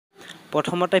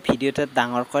প্ৰথমতে ভিডিঅ'টো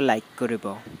ডাঙৰকৈ লাইক কৰিব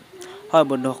হয়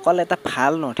বন্ধুসকল এটা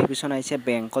ভাল নটিফিকেশন আহিছে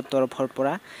বেংকৰ তৰফৰ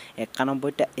পৰা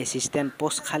 91টা এসিস্ট্যান্ট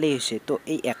পোষ্ট খালি হৈছে তো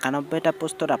এই 91টা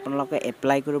পোষ্টত আপোনালোকে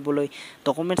এপ্লাই কৰিবলৈ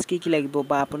ডকুমেন্টস কি লাগিব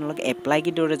বা আপোনালোকে এপ্লাই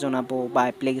কিদৰে জনাব বা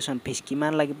এপ্লিকেশন ফিজ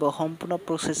কিমান লাগিব সম্পূৰ্ণ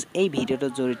প্ৰসেস এই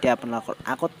ভিডিঅ'টোৰ জৰিয়তে আপোনালোকৰ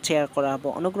আগত শেয়াৰ কৰা হ'ব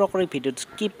অনুগ্ৰহ কৰি ভিডিঅ'টো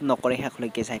স্কিপ নকৰি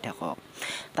শেষলৈকে চাই থাকক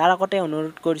তাৰ আগতে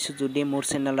অনুৰোধ কৰিছো যদি মোৰ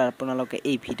চেনেলৰ আপোনালোকে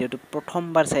এই ভিডিঅ'টো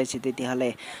প্ৰথমবাৰ চাইছে তেতিয়াহলে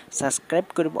সাবস্ক্ৰাইব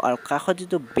কৰিব আৰু কাষত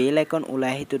যিটো বেল আইকন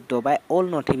ওলাই সেইটো দবাই অল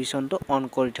নটিফিকেশনটো অন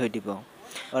কৰি থৈ দিব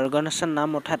অৰ্গানাইজেশ্যন নাম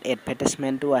অৰ্থাৎ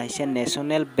এডভাৰটাইজমেন্টটো আহিছে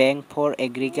national bank for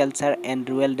agriculture and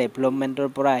rural ডেভেলপমেন্টৰ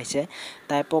পৰা আহিছে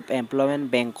টাইপ অফ এমপ্লয়মেন্ট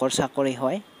বেংকৰ চাকৰি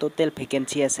হয় টোটাল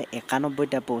ভ্যাকেন্সি আছে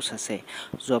 91টা পোষ্ট আছে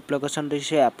জব লোকেশন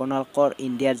দিছে আপোনালোকৰ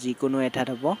ইণ্ডিয়াৰ যিকোনো এঠাত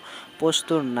হ'ব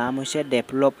পোষ্টৰ নাম হৈছে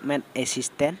ডেভেলপমেন্ট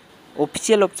এসিস্ট্যান্ট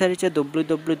অফিচিয়েল ওয়েবসাইট আছে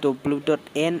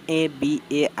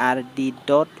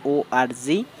www.nabard.org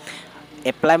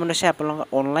এপ্লাই মনছে আপোনালোক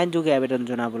অনলাইন যোগে আবেদন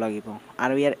জনাব লাগিব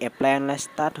আৰু ইয়াৰ এপ্লাই অনলাইন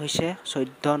স্টাৰ্ট হৈছে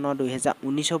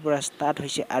 14/9/2019 পৰা স্টাৰ্ট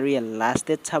হৈছে আৰু ইয়াৰ লাষ্ট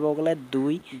ডেট চাব গলে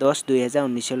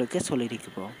 2/10/2019 লৈকে চলি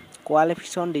থাকিব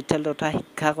কোৱালিফিকেশন ডিটেইল তথা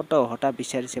শিক্ষাগত অৰ্হতা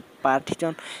বিচাৰিছে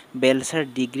প্ৰাৰ্থীজন বেচেলৰ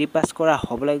ডিগ্ৰী পাস কৰা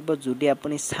হ'ব লাগিব যদি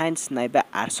আপুনি সায়েন্স নাইবা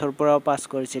আৰ্টছৰ পৰা পাস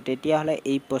কৰিছে তেতিয়া হলে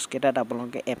এই পোষ্ট কেটাত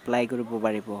আপোনালোকে এপ্লাই কৰিব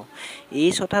পাৰিব এই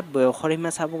ছটাত বয়সৰ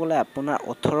সীমা চাব গলে আপোনাৰ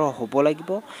 18 হ'ব লাগিব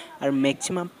আৰু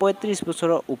ম্যাক্সিমাম 35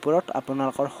 বছৰৰ ওপৰত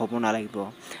আপোনালোকৰ হ'ব নালাগিব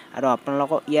আৰু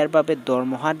আপোনালোকক ইয়াৰ বাবে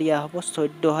দৰমহা দিয়া হ'ব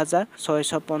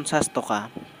 14650 টকা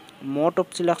মোট অফ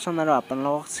সিলেকশন আৰু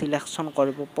আপোনালোকক সিলেকশন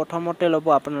কৰিব প্ৰথমতে লব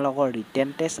আপোনালোকৰ ৰিটেন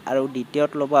টেষ্ট আৰু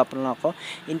দ্বিতীয়ত লব আপোনালোকক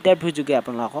ইন্টাৰভিউ যোগে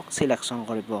আপোনালোকক সিলেকশন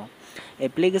কৰিব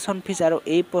এপ্লিকেশন ফিজ আৰু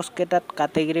এই পোষ্ট কেটাত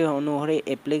ক্যাটেগৰী অনুসৰি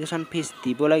এপ্লিকেশন ফিজ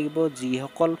দিব লাগিব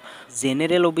যিসকল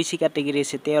জেনাৰেল ওবিসি ক্যাটেগৰী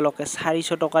আছে তেওঁলোকে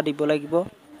 400 টকা দিব লাগিব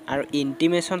আৰু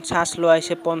ইন্টিমেশন চাৰ্জ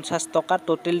লয়ছে 50 টকা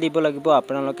টোটাল দিব লাগিব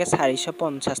আপোনালোকে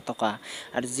 450 টকা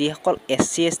আৰু যিসকল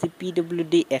এসসি এসটি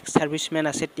পিডব্লিউডি এক্স সাৰ্ভিসমেন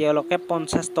আছে তেওঁলোকে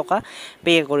 50 টকা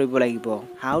পে কৰিব লাগিব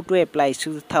হাউ টু এপ্লাই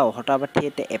সুবিধা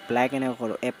হঠাবাঠিতে এপ্লাই কেনে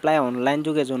কৰো এপ্লাই অনলাইন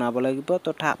যোগে জনাব লাগিব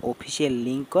তথা অফিচিয়েল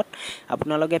লিংকত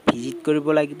আপোনালোকে ভিজিট কৰিব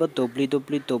লাগিব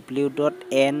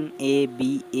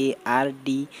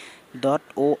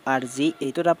www.nabard.org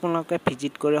এইটোত আপোনালোকে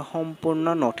ভিজিট কৰি সম্পূৰ্ণ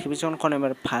নটিফিকেশনখন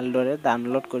এবাৰ ভালদৰে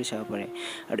ডাউনলোড কৰি চাব পাৰে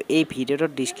আৰু এই ভিডিঅ'ৰ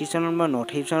ডেসক্ৰিপচনত মই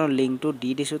নটিফিকেশনৰ লিংকটো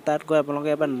দি দিছো তাত গৈ আপোনালোকে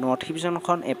এবাৰ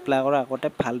নটিফিকেশনখন এপ্লাই কৰাৰ আগতে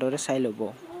ভালদৰে চাই ল'ব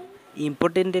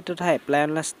ইম্পৰ্টেন্ট ডেট তথা এপ্লাই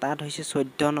অনলাইন স্টাৰ্ট হৈছে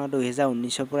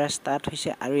 14/9/2019 পৰা স্টাৰ্ট হৈছে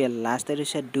আৰু ইয়াৰ লাষ্ট ডেট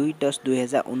হৈছে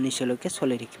 2/10/2019 লৈকে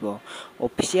চলি থাকিব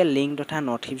অফিচিয়েল লিংক তথা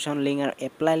নটিফিকেশন লিংক আৰু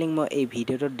এপ্লাই লিংক মই এই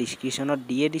ভিডিঅ'ৰ ডেসক্ৰিপচনত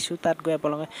দিয়ে দিছো তাত গৈ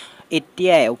আপোনালোকে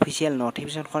এতিয়াই অফিচিয়েল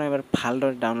নটিফিকেশনখন এবাৰ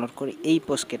ভালদৰে ডাউনলোড কৰি এই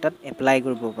পোষ্ট কেটাত এপ্লাই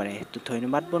কৰিব পাৰে তো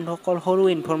ধন্যবাদ বন্ধুসকল সৰু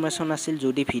ইনফৰমেশন আছিল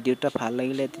যদি ভিডিঅ'টা ভাল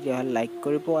লাগিলে তেতিয়াহলে লাইক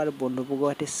কৰিব আৰু বন্ধুবৰ্গৰ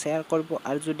সৈতে শেয়াৰ কৰিব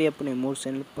আৰু যদি আপুনি মোৰ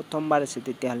চেনেল প্ৰথমবাৰ আছে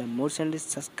তেতিয়াহলে মোৰ চেনেলটো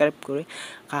সাবস্ক্ৰাইব কৰি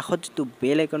কাষত যিটো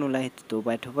বেল আইকন ওলাই সেইটো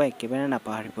দবাই থব একেবাৰে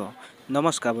নাপাহৰিব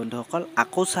নমস্কাৰ বন্ধুসকল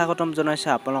আকৌ স্বাগতম জনাইছো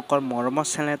আপোনালোকৰ মৰমৰ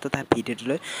চেনেল তথা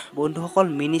ভিডিঅ'টোলৈ বন্ধুসকল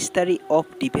মিনিষ্টাৰী অফ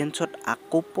ডিফেন্সত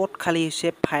আকৌ পদ খালি হৈছে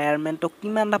ফায়াৰমেনটো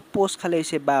কিমানটা পোষ্ট খালি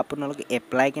হৈছে বা আপোনালোকে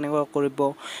এপ্লাই কেনেকৈ কৰিব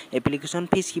এপ্লিকেশন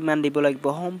ফিজ কিমান দিব লাগিব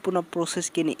সম্পূৰ্ণ প্ৰসেস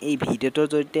কিনি এই ভিডিঅ'টোৰ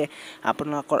জৰিয়তে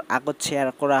আপোনালোকৰ আগত শেয়াৰ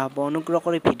কৰা হ'ব অনুগ্ৰহ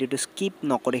কৰি ভিডিঅ'টো স্কিপ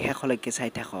নকৰি শেষলৈকে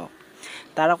চাই থাকক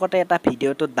তাৰ আগতে এটা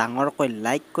ভিডিঅ'টো ডাঙৰকৈ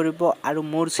লাইক কৰিব আৰু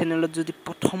মোৰ চেনেলত যদি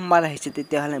প্ৰথমবাৰ আহিছে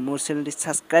তেতিয়াহলে মোৰ চেনেলটো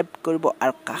সাবস্ক্ৰাইব কৰিব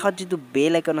আৰু কাষত যিটো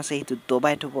বেল আইকন আছে সেইটো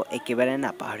দবাই থব একেবাৰে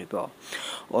নাপাহৰিব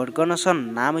অৰ্গানাইজেশ্যন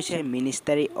নাম হৈছে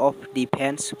ministry of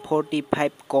defence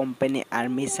 45 company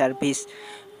army service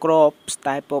ক্ৰপস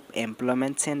type of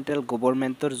employment central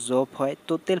গভৰ্ণমেন্টৰ job হয়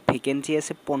টোটাল ভ্যাকেন্সি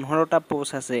আছে 15টা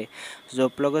পোষ্ট আছে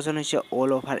জব লোকেশন হৈছে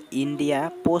অল ওভাৰ ইন্ডিয়া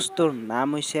পোষ্টৰ নাম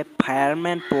হৈছে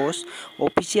ফায়াৰমেন পোষ্ট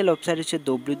অফিচিয়েল ওয়েবসাইট হৈছে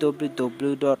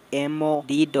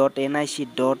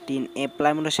www.mod.nic.in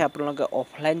এপ্লাই মনছে আপোনালোকে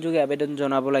অফলাইন যোগে আবেদন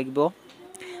জনাব লাগিব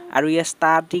আৰু ইয়াৰ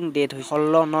স্টাৰ্টিং ডেট হৈছে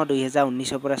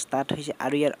 16/9/2019 পৰা স্টাৰ্ট হৈছে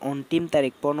আৰু ইয়াৰ অন্তিম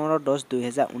তাৰিখ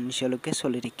 15/10/2019 লৈকে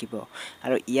চলি থাকিব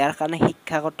আৰু ইয়াৰ কাৰণে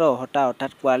শিক্ষাগত অৰ্হতা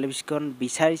অৰ্থাৎ কোৱালিফিকেশন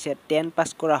বিচাৰিছে 10 পাস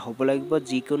কৰা হ'ব লাগিব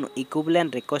যিকোনো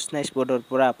ইকুইভ্যালেন্ট ৰিকগনাইজ বৰ্ডৰ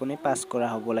পৰা আপুনি পাস কৰা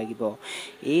হ'ব লাগিব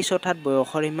এই ছটাত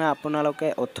বয়সৰ সীমা আপোনালোকে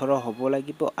 18 হ'ব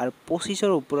লাগিব আৰু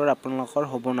 25ৰ ওপৰৰ আপোনালোকৰ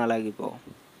হ'ব নালাগিব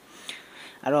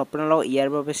আৰু আপোনালোকক ইয়াৰ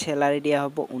বাবে স্যালাৰি দিয়া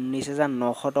হ'ব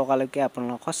 19900 টকা লৈকে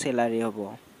আপোনালোকৰ স্যালাৰি হ'ব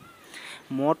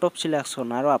মোট অফ সিলেকশন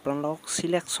আৰু আপোনালোকক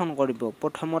সিলেকশন কৰিব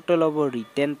প্ৰথমতে লব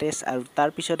ৰিটেন টেষ্ট আৰু তাৰ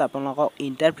পিছত আপোনালোকক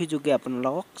ইন্টাৰভিউ যোগে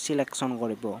আপোনালোকক সিলেকশন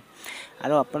কৰিব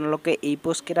আৰু আপোনালোকে এই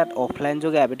পোষ্ট কেটাত অফলাইন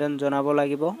যোগে আবেদন জনাব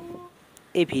লাগিব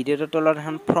এই ভিডিঅ'ৰ তলত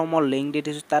এখন ফৰ্মৰ লিংক দি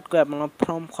দিছো তাত গৈ আপোনালোক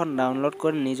ফৰ্মখন ডাউনলোড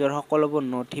কৰি নিজৰ সকলোবোৰ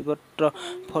নথিপত্ৰ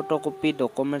ফটোকপি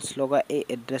ডকুমেন্টস লগা এই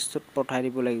এড্ৰেছটোত পঠাই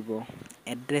দিব লাগিব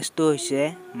এড্ৰেছটো হৈছে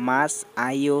মাছ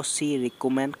IOC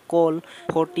ৰিকমেণ্ড কল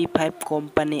 45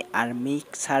 company army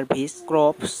service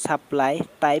crop supply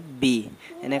type B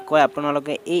এনেকৈ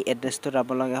আপোনালোকে এই এড্ৰেছটোত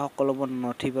আপোনালোকে সকলোবোৰ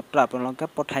নথিপত্ৰ আপোনালোকে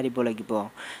পঠাই দিব লাগিব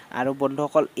আৰু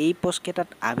বন্ধুসকল এই পোষ্ট কেইটাত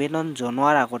আবেদন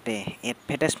জনোৱাৰ আগতে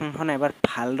এডভাৰটাইজমেণ্টখন এবাৰ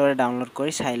ভালদৰে ডাউনলোড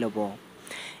কৰি চাই ল'ব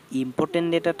ইম্পৰ্টেন্ট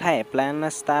ডেটা ঠাই এপ্লাই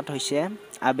ষ্টাৰ্ট হৈছে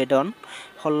আবেদন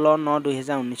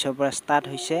 16/9/2019 পৰা ষ্টাৰ্ট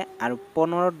হৈছে আৰু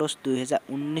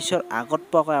 15/10/2019 আগত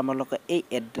পোৱাকৈ আপোনালোকে এই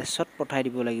এড্ৰেছত পঠাই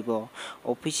দিব লাগিব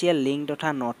অফিচিয়েল লিংক তথা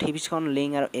নথিফিকেশন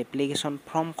লিংক আৰু এপ্লিকেশন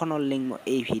ফৰ্মখনৰ লিংক মই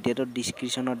এই ভিডিঅ'ৰ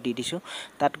ডেসক্ৰিপচনত দি দিছো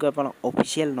তাত গৈ আপোনালোক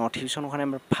অফিচিয়েল নথিফিকেশনখন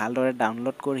ভালদৰে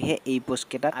ডাউনলোড কৰিহে এই পোষ্ট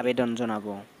কেইটাত আবেদন জনাব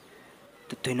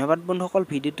ধন্যবাদ বন্ধুসকল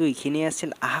ভিডিওটো ইখিনি আছিল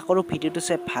আশা কৰো ভিডিওটো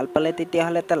চাই ভাল পালে তেতিয়া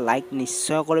হলে এটা লাইক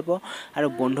নিশ্চয় কৰিব আৰু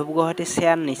বন্ধুবৰ্গৰ সৈতে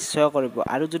শেয়াৰ নিশ্চয় কৰিব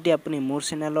আৰু যদি আপুনি মোৰ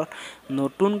চেনেলত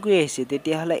নতুনকৈ আহিছে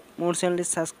তেতিয়া হলে মোৰ চেনেলটো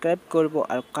সাবস্ক্ৰাইব কৰিব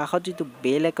আৰু কাষত যিটো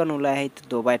বেল আইকন ওলাই আহিটো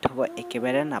দবাই থব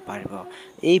একেবাৰে নাপাৰিব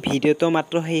এই ভিডিওটো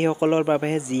মাত্ৰ সেই সকলৰ বাবে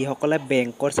যি সকলে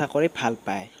বেংকৰ চাকৰি ভাল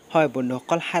পায় হয়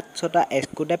বন্ধুসকল 700টা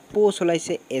এস্কুডে পোষ্ট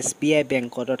ওলাইছে SBI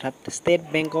বেংকত অৰ্থাৎ ষ্টেট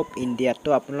বেংক অফ ইণ্ডিয়া তো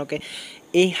আপোনালোকে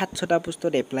এই 700টা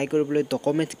পোষ্টত এপ্লাই কৰিবলৈ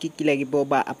ডকুমেন্টস কি লাগিব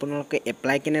বা আপোনালোকে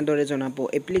এপ্লাই কেনেদৰে জনাব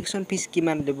এপ্লিকেশন ফিস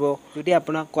কিমান দিব যদি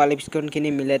আপোনাৰ কোৱালিফিকেশন খিনি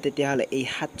মিলে তেতিয়া হলে এই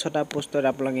 700টা পোষ্টত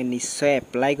আপোনালোকে নিশ্চয়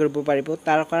এপ্লাই কৰিব পাৰিব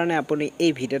তাৰ কাৰণে আপুনি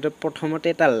এই ভিডিওটো প্ৰথমতে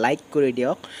এটা লাইক কৰি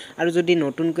দিয়ক আৰু যদি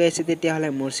নতুনকৈ আছে তেতিয়া হলে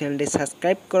মোৰ চেনেলটো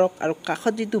সাবস্ক্ৰাইব কৰক আৰু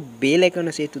কাষত যিটো বেল আইকন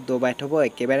আছে এটো দবাই থব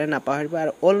একেবাৰে নাপাহৰিব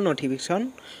আৰু অল নটিফিকেশন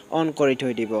অন কৰি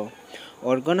থৈ দিব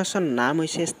অৰ্গানাইজেশ্যন নাম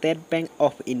হৈছে ষ্টেট বেংক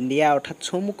অফ ইণ্ডিয়া অৰ্থাৎ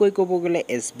চমুকৈ ক'ব গ'লে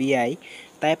SBI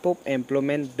টাইপ অফ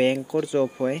এমপ্লয়মেন্ট বেংকৰ জব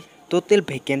হয় টোটাল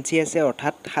ভ্যাকেন্সি আছে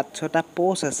অৰ্থাৎ 700টা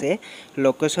পোষ্ট আছে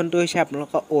লোকেশনটো হৈছে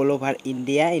আপোনালোকৰ অল ওভাৰ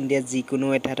ইণ্ডিয়া যিকোনো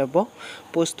এঠাইত হ'ব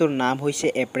পোষ্টৰ নাম হৈছে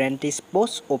এপ্ৰেন্টিছ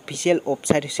পোষ্ট অফিচিয়েল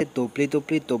ওয়েবসাইট হৈছে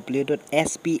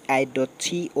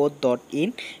www.sbi.co.in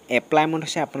এপ্লাই মড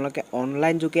হৈছে আপোনালোকে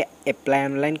অনলাইন যোগে এপ্লাই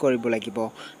অনলাইন কৰিব লাগিব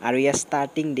আৰু ইয়াৰ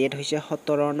ষ্টাৰ্টিং ডেট হৈছে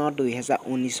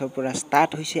 17/9/2019 পৰা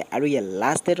ষ্টাৰ্ট হৈছে আৰু ইয়াৰ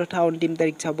লাষ্ট ডেট তথা অন্তিম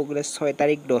তাৰিখ চাব গ'লে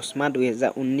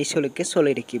 6/10/2019 লৈকে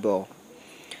চলি থাকিব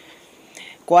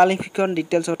কোৱালিফিকেশন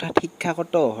ডিটেইলছ অৰ্থাৎ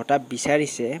শিক্ষাগত অৰ্হতা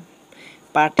বিচাৰিছে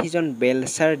প্ৰাৰ্থীজন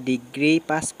বেলচাৰ ডিগ্ৰী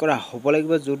পাস কৰা হ'ব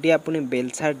লাগিব যদি আপুনি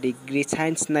বেলচাৰ ডিগ্ৰী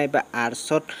সায়েন্স নাইবা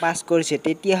আৰ্টছত পাস কৰিছে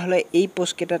তেতিয়া হলে এই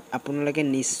পোষ্ট কেইটাত আপোনালোকে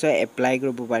নিশ্চয় এপ্লাই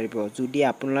কৰিব পাৰিব যদি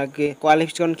আপোনালোকে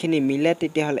কোৱালিফিকেশন খিনি মিলে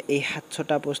তেতিয়া হলে এই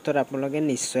 700টা পোষ্টত আপোনালোকে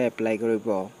নিশ্চয় এপ্লাই কৰিব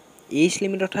এজ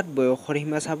লিমিট অৰ্থাৎ বয়সৰ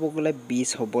সীমা চাব গ'লে 20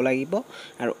 হ'ব লাগিব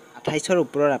আৰু 28ৰ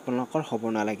ওপৰত আপোনালোকৰ হ'ব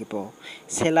নালাগিব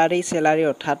স্যালাৰি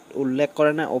অৰ্থাৎ উল্লেখ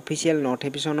কৰা না অফিচিয়েল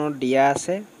নটিফিকেশনত দিয়া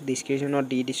আছে ডেসক্ৰিপচনত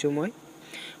দি দিছো মই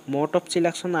মোড অফ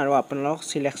সিলেকশন আৰু আপোনালোক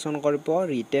সিলেকশন কৰিব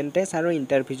ৰিটেন টেষ্ট আৰু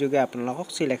ইন্টাৰভিউ যোগে আপোনালোকক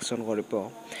সিলেকশন কৰিব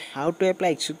হাউ টু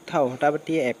এপ্লাই ইচ্ছুক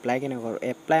হঠাপাতি এপ্লাই কেনে কৰিব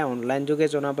এপ্লাই অনলাইন যোগে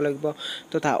জনাব লাগিব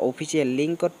তথা অফিচিয়েল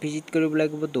লিংকত ভিজিট কৰিব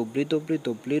লাগিব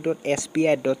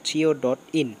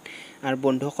www.sbi.co.in আৰু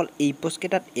বন্ধুসকল এই পোষ্ট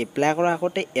কেইটাত এপ্লাই কৰাৰ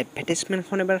আগতে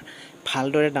এডভাৰটাইজমেন্টখন এবাৰ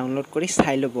ভালদৰে ডাউনলোড কৰি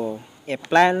চাই ল'ব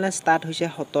এপ্লাই অনলাইন ষ্টাৰ্ট হৈছে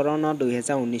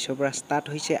 17/9/2019 পৰা ষ্টাৰ্ট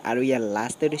হৈছে আৰু ইয়াৰ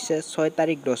লাষ্ট ডেট হৈছে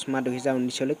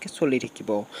 6/10/2019 লৈকে চলি থাকিব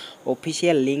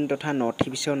অফিচিয়েল লিংক তথা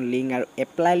নটিফিকেশন লিংক আৰু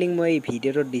এপ্লাই লিংক মই এই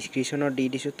ভিডিওৰ ডেসক্ৰিপচনত দি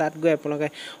দিছো তাত গৈ আপোনালোকে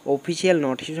অফিচিয়েল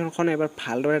নটিফিকেশনখন এবাৰ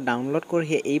ভালদৰে ডাউনলোড কৰি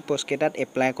এই পোষ্ট কেইটাত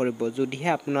এপ্লাই কৰিব যদিহে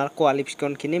আপোনাৰ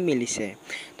কোৱালিফিকেশন খিনি মিলিছে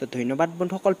তো ধন্যবাদ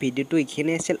বন্ধুসকল ভিডিওটো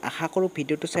ইখিনি আছিল আশা কৰো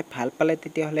ভিডিওটো চাই ভাল পালে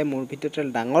তেতিয়া হলে মোৰ ভিডিওটো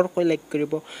ডাঙৰকৈ লাইক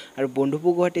কৰিব আৰু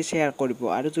বন্ধুবৰ্গৰ সৈতে শেয়াৰ কৰিব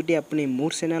আৰু যদি আপুনি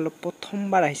মোৰ চেনেলত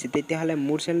প্ৰথমবাৰ আহিছে তেতিয়া হলে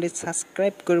মোৰ চেনেলটো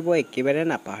সাবস্ক্ৰাইব কৰিব একেবাৰে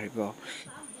নাপাহৰিব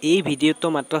এই ভিডিওটো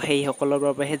মাত্ৰ সেই সকলৰ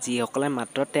বাবেহে যি সকলে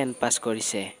মাত্ৰ 10 পাস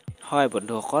কৰিছে হয়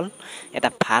বন্ধুসকল এটা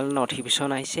ভাল নটিফিকেশন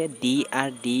আহিছে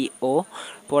DRDO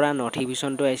পৰা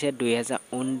নটিফিকেশনটো আহিছে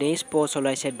 2019 পোষ্ট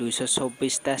ওলাইছে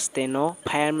 224টা ষ্টেনো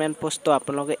ফায়াৰম্যান পোষ্ট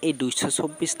আপোনালোকে এই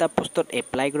 224টা পোষ্টত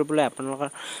এপ্লাই কৰিবলৈ আপোনালোকৰ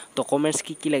ডকুমেন্টস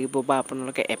কি লাগিব বা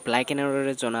আপোনালোকে এপ্লাই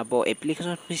কেনেদৰে জনাব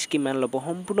এপ্লিকেশন ফিস কিমান ল'ব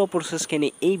সম্পূৰ্ণ প্ৰসেছখিনি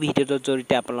এই ভিডিওৰ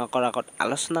জৰিয়তে আপোনালোকৰ আগত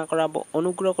আলোচনা কৰাব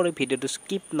অনুগ্ৰহ কৰি ভিডিওটো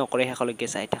স্কিপ নকৰি শেষলৈকে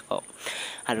চাই থাকক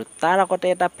আৰু তাৰ আগতে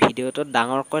এটা ভিডিওটো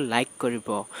ডাঙৰকৈ লাইক কৰিব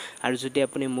আৰু যদি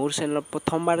আপুনি মোৰ চেনেলত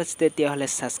প্ৰথমবাৰ আছে তেতিয়া হলে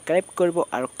সাবস্ক্ৰাইব কৰিব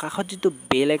আৰু কাষত যিটো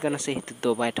বেল আইকন আছে সেইটো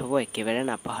দবাই থব একেবাৰে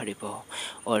নাপাহৰিব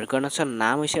অৰ্গানাইজেশ্যন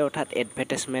নাম হৈছে অৰ্থাৎ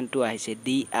এডভাৰটাইজমেন্টটো আহিছে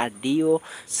DRDO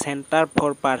centre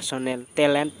for পাৰ্সনেল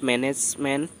talent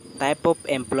management type of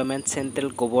employment central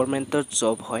গভৰ্ণমেন্টৰ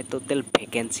job হয় টোটাল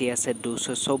ভ্যাকেন্সি আছে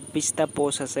 224টা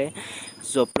পোষ্ট আছে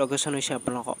জব লোকেশন হৈছে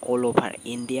আপোনালোকৰ অল ওভাৰ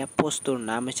ইণ্ডিয়া পোষ্টৰ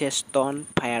নাম হৈছে ষ্টন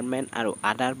ফায়াৰম্যান আৰু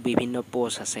আদাৰ বিভিন্ন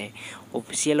পোষ্ট আছে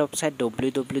official website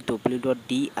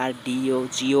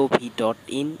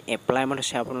www.drdo.gov.in apply mod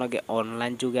হৈছে আপোনালোকে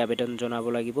অনলাইন যোগে আবেদন জনাব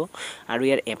লাগিব আৰু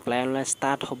ইয়াৰ এপ্লাই অনলাইন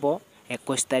ষ্টাৰ্ট হ'ব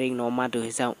 21 তাৰিখ 9 মাহ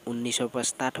 2019 পৰা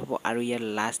ষ্টাৰ্ট হ'ব আৰু ইয়াৰ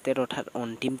লাষ্ট ডেট অৰ্থাৎ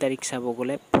অন্তিম তাৰিখ চাব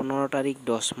গ'লে 15 তাৰিখ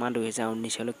 10 মাহ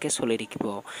 2019 লৈকে চলি থাকিব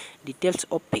ডিটেইলছ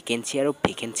অফ ভেকেন্সি আৰু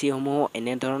ভেকেন্সিসমূহ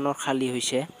এনে ধৰণৰ খালী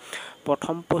হৈছে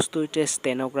প্ৰথম পোষ্টটো হৈছে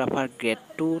ষ্টেনোগ্ৰাফাৰ গ্ৰেড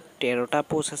 2 13টা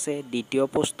পোষ্ট আছে দ্বিতীয়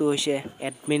পোষ্টটো হৈছে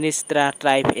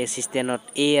এডমিনিষ্ট্ৰেটিভ এছিষ্টেণ্টত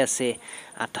এ আছে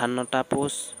 58টা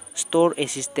পোষ্ট ষ্ট'ৰ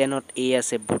এছিষ্টেণ্টত এ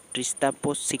আছে 32টা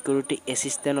পোষ্ট সিকিউৰিটি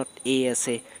এছিষ্টেণ্টত এ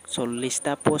আছে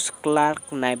 40টা পোষ্ট ক্লাৰ্ক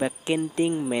নাইবা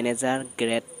কেণ্টিন মেনেজাৰ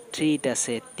গ্ৰেড 3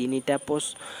 আছে 3টা পোষ্ট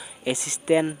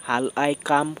এছিষ্টেণ্ট হাল আই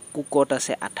কাম কুকত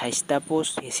আছে 28টা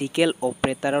পোষ্ট ফিজিকেল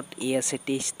অপাৰেটৰত এ আছে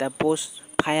 23টা পোষ্ট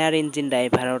ফায়াৰ ইঞ্জিন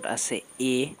ড্ৰাইভাৰত আছে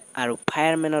এ আৰু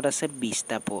ফায়াৰমেনত আছে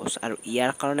 20টা পোষ্ট আৰু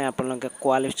ইয়াৰ কাৰণে আপোনালোকে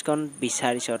কোৱালিফিকেশ্যন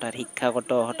বিচাৰিছে অৰ্থাৎ শিক্ষাগত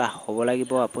অৰ্হতা হ'ব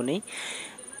লাগিব আপুনি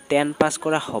 10 পাছ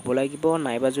কৰা হ'ব লাগিব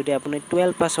নাইবা যদি আপুনি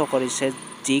 12 পাছও কৰিছে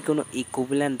যিকোনো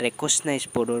ইকুইভেলেন্ট ৰেকগনাইজ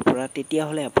বৰ্ডৰ পৰা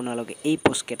তেতিয়াহ'লে আপোনালোকে এই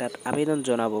পোষ্ট কেইটাত আবেদন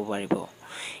জনাব পাৰিব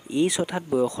এই ছঠাত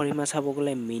বয়সৰ সীমা চাব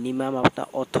গ'লে মিনিমাম আপোনাৰ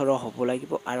 18 হ'ব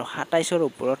লাগিব আৰু 27ৰ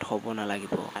ওপৰত হ'ব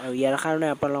নালাগিব আৰু ইয়াৰ কাৰণে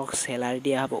আপোনালোকক চেলাৰি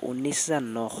দিয়া হ'ব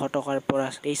 19,900 টকাৰ পৰা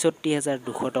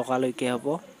 63,200 টকালৈকে হ'ব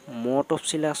মোড অফ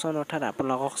সিলেকশ্যন অৰ্থাৎ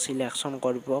আপোনালোকক সিলেকশ্যন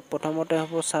কৰিব প্ৰথমতে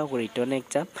হ'ব চাওক ৰিটন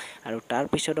এক্সাম আৰু তাৰ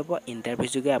পিছত হ'ব ইন্টাৰভিউ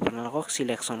যোগে আপোনালোকক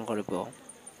সিলেকশ্যন কৰিব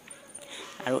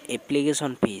আৰু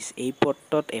এপ্লিকেশ্যন ফিজ এই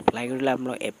পদত এপ্লাই কৰিলে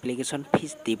আপোনালোক এপ্লিকেশ্যন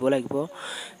ফিজ দিব লাগিব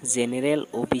জেনেৰেল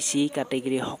ওবিসি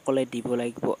ক্যাটেগৰী সকলে দিব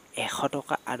লাগিব 100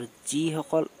 টকা আৰু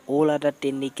যিসকল অল আদাৰ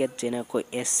টেকনিকেট যেনেকৈ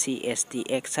এসসি এসটি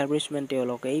এক্স সাৰ্ভিসমেন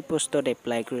তেওঁলোকে এই পোষ্টত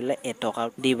এপ্লাই কৰিলে 1 টকা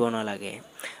দিব নালাগে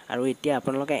আৰু এতিয়া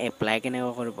আপোনালোকে এপ্লাই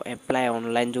কেনেকৈ কৰিব এপ্লাই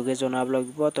অনলাইন যোগে জনাব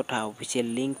লাগিব তথা অফিচিয়েল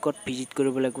লিংকত ভিজিট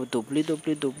কৰিব লাগিব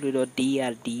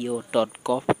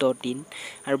www.drdo.gov.in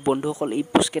আৰু বন্ধুসকল এই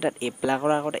পোষ্ট কেইটাত এপ্লাই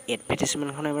কৰাৰ আগতে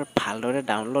এডভাৰটাইজমেণ্টখন এবাৰ ভালদৰে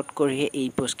ডাউনলোড কৰিহে এই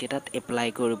পোষ্ট কেইটাত এপ্লাই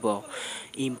কৰিব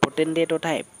ইম্পৰ্টেন্ট ডেট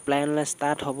তথা এপ্লাই অনলাইন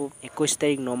ষ্টাৰ্ট হ'ব 21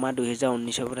 তাৰিখ 9 মাহ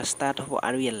 2019 পৰা ষ্টাৰ্ট হ'ব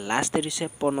আৰু ইয়াৰ লাষ্ট ডেট হৈছে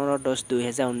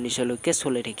 15/10/2019 লৈকে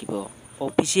চলি থাকিব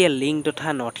অফিচিয়েল লিংক তথা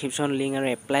নটিফিকেশ্যন লিংক আৰু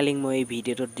এপ্লাই লিংক মই এই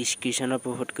ভিডিঅ'টো ডেসক্ৰিপচনত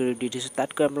প্ৰভাইড কৰি দি দিছোঁ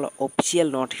তাতকৈ আপোনালোকে অফিচিয়েল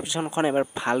নটিফিকেশ্যনখন এবাৰ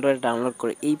ভালদৰে ডাউনলোড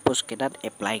কৰি এই পোষ্ট কেইটাত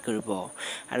এপ্লাই কৰিব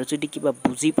আৰু যদি কিবা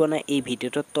বুজি পোৱা নাই এই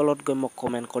ভিডিঅ'টোৰ তলত গৈ মোক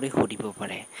কমেন্ট কৰি সুধিব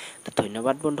পাৰে তো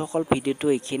ধন্যবাদ বন্ধুসকল ভিডিঅ'টো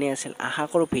এইখিনি আছিল আশা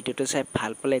কৰোঁ ভিডিঅ'টো চাই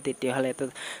ভাল পালে তেতিয়াহ'লে এটা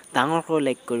ডাঙৰকৈ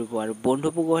লাইক কৰিব আৰু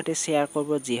বন্ধুবৰ্গৰ সৈতে শ্বেয়াৰ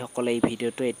কৰিব যিসকলে এই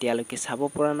ভিডিঅ'টো এতিয়ালৈকে চাব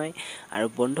পৰা নাই আৰু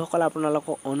বন্ধুসকল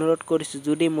আপোনালোকক অনুৰোধ কৰিছোঁ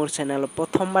যদি মোৰ চেনেলত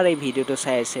প্ৰথমবাৰ এই ভিডিঅ'টো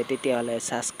চাই আছে তেতিয়াহ'লে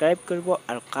সাবস্ক্ৰাইব কৰিব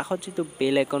আৰু কাষত যিটো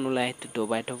বেল আইকন ওলাই সেইটো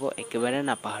দবাই থব একেবাৰে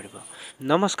নাপাহৰিব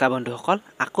নমস্কাৰ বন্ধুসকল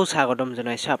আকৌ স্বাগতম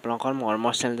জনাইছো আপোনালোকৰ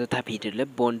মৰমৰ চেনেল তথা ভিডিঅ'লৈ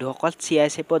বন্ধুসকল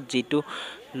CISFত যিটো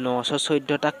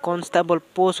 914টা কনষ্টেবল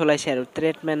পোষ্ট ওলাইছে আৰু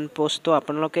ট্ৰেডমেন পোষ্টটো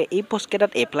আপোনালোকে এই পোষ্ট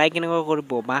কেইটাত এপ্লাই কেনেকৈ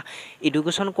কৰিব বা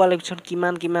এডুকেশ্যন কোৱালিফিকেশ্যন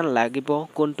কিমান লাগিব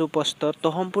কোনটো পোষ্টত তো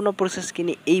সম্পূৰ্ণ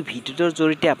প্ৰচেছখিনি এই ভিডিঅ'টোৰ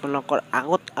জৰিয়তে আপোনালোকৰ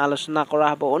আগত আলোচনা কৰা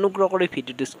হ'ব অনুগ্ৰহ কৰি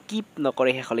ভিডিঅ'টো স্কিপ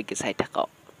নকৰি শেষলৈকে চাই থাকক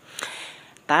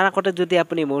তাৰ আগতে যদি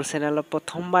আপুনি মোৰ চেনেলত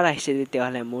প্ৰথমবাৰ আহিছে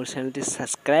তেতিয়াহ'লে মোৰ চেনেলটো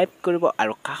সাবস্ক্ৰাইব কৰিব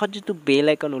আৰু কাষত যিটো বেল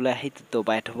আইকন ওলাই সেইটো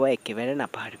দবাই থব একেবাৰে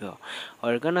নাপাহৰিব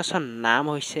অৰ্গানাইজেশ্যন নাম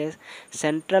হৈছে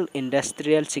চেন্ট্ৰেল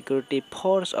ইণ্ডাষ্ট্ৰিয়েল সিকিউৰিটি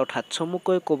ফ'ৰ্চ অৰ্থাৎ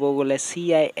চমুকৈ ক'ব গ'লে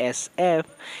CISF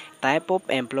type of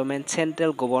employment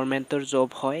central গভৰ্ণমেণ্টৰ job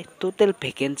হয় টোটেল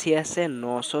ভেকেন্সি আছে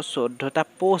 914টা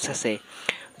পোষ্ট আছে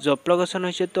জব লোকেশ্যন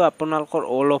হৈছে তো আপোনালোকৰ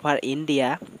অল ওভাৰ ইণ্ডিয়া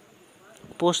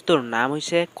পোষ্টৰ নাম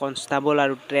হৈছে কনষ্টেবল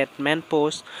আৰু ট্ৰেডমেন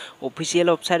পোষ্ট অফিচিয়েল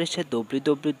ৱেবছাইট হৈছে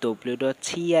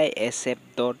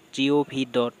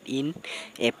www.cisf.gov.in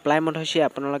এপ্লাই মড হৈছে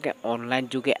আপোনালোকে অনলাইন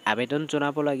যোগে আবেদন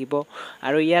জনাব লাগিব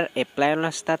আৰু ইয়াৰ এপ্লাই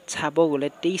অনলাইন ষ্টাৰ্ট চাব গ'লে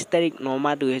 23 তাৰিখ 9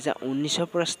 মাহ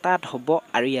 2019 পৰা ষ্টাৰ্ট হ'ব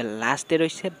আৰু ইয়াৰ লাষ্ট ডেট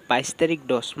হৈছে 22 তাৰিখ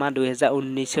 10 মাহ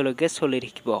 2019 লৈকে চলি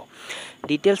থাকিব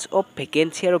ডিটেইলছ অফ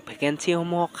ভেকেন্সি আৰু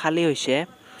ভেকেন্সিসমূহ খালী হৈছে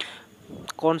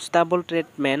constable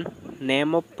tradesmen name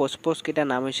of post কেইটা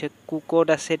নাম হৈছে কুকত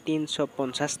আছে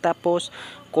 350টা পোষ্ট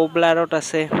কোবলাৰত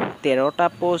আছে 13টা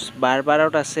পোষ্ট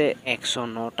বাৰবাৰত আছে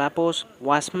 109টা পোষ্ট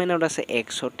ওয়াচমেনত আছে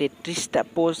 133টা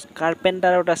পোষ্ট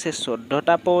কাৰ্পেণ্টাৰত আছে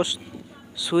 14টা পোষ্ট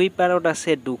সুইপাৰত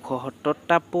আছে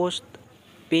 270টা পোষ্ট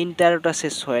পেইণ্টাৰত আছে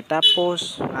 6টা পোষ্ট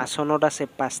আসনত আছে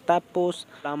 5টা পোষ্ট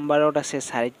প্লাম্বাৰত আছে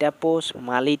 4টা পোষ্ট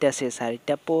মালিত আছে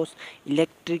 4টা পোষ্ট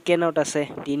ইলেক্ট্ৰিচিয়ানত আছে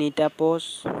 3টা পোষ্ট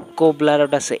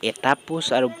কোবলাৰত আছে 1টা পোষ্ট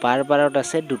আৰু বাৰবাৰত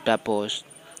আছে 2টা post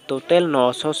total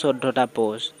 914টা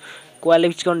post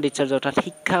qualification discharge অৰ্থাৎ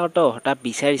শিক্ষাগত অৰ্হতা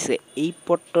বিচাৰিছে এই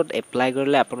পদত এপ্লাই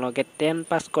কৰিলে আপোনালোকে 10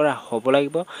 পাছ কৰা হ'ব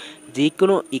লাগিব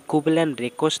যিকোনো ইকুইভেলেন্ট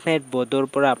ৰেকগনাইজড বৰ্ডৰ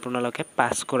পৰা আপোনালোকে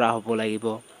পাছ কৰা হ'ব লাগিব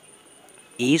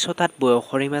এই ছটাত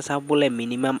বয়সৰ সীমা চাবলৈ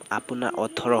মিনিমাম আপোনাৰ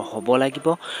 18 হ'ব লাগিব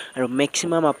আৰু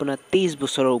মেক্সিমাম আপোনাৰ 23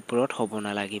 বছৰৰ ওপৰত হ'ব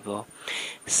নালাগিব।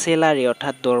 চেলাৰী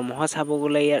অৰ্থাৎ দৰমহা চাব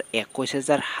গ'লে ইয়াৰ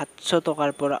 21,700 টকাৰ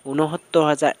পৰা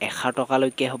 69,100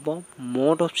 টকালৈকে হ'ব।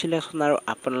 মোড অফ চিলেকশ্যন আৰু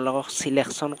আপোনালোকক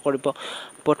চিলেকশ্যন কৰিব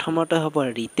প্ৰথমতে হ'ব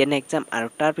ৰিটেন এক্সাম আৰু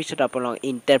তাৰপিছত আপোনালোক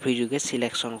ইণ্টাৰভিউ যোগে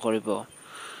চিলেকশ্যন কৰিব।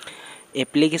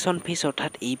 এপ্লিকেশ্যন ফিজ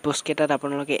অৰ্থাৎ এই পোষ্টকেইটাত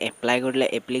আপোনালোকে এপ্লাই কৰিলে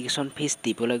এপ্লিকেশ্যন ফিজ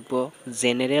দিব লাগিব।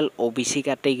 জেনেৰেল OBC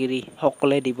কেটেগৰী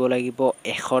সকলে দিব লাগিব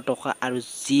 100 টকা আৰু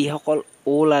যিসকল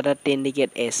অল আদাৰ টেণ্ডিকেট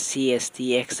SC ST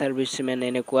এক্স চাৰ্ভিচমেন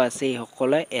এনেকুৱা আছে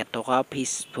এইসকলে 1 টকা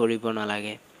ফিজ ভৰিব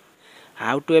নালাগে।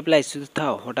 হাউ টু এপ্লাই তথা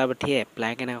অহতাপাঠিয়ে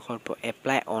এপ্লাই কেনেকৈ কৰিব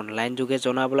এপ্লাই অনলাইন যোগে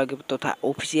জনাব লাগিব তথা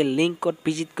অফিচিয়েল লিংকত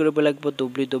ভিজিট কৰিব লাগিব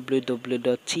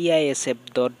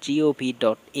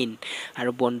www.CISF.gov.in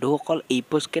আৰু বন্ধুসকল এই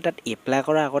পোষ্টকেইটাত এপ্লাই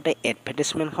কৰাৰ আগতে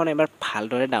এডভাৰটাইজমেণ্টখন এবাৰ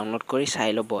ভালদৰে ডাউনলোড কৰি চাই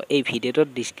ল'ব। এই ভিডিঅ'টোৰ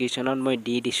ডিছক্ৰিপশ্যনত মই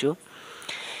দি দিছোঁ।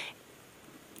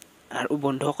 আৰু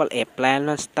বন্ধুসকল এপ্লাই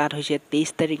ষ্টাৰ্ট হৈছে 23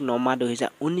 তাৰিখ 9 মাহ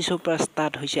 2019 পৰা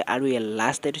ষ্টাৰ্ট হৈছে আৰু ইয়াৰ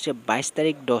লাষ্ট ডেট হৈছে 22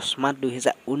 তাৰিখ 10 মাহ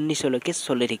 2019 লৈকে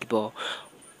চলি থাকিব।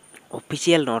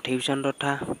 অফিচিয়েল নটিফিকেশ্যন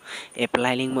তথা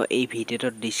এপ্লাই লিংক মই এই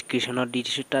ভিডিঅ'টোৰ ডিছক্ৰিপশ্যনত দি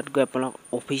দিছোঁ। তাত গৈ আপোনালোক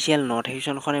অফিচিয়েল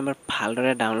নটিফিকেশ্যনখন এবাৰ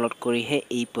ভালদৰে ডাউনলোড কৰিহে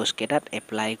এই পোষ্টকেইটাত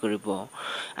এপ্লাই কৰিব।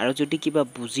 আৰু যদি কিবা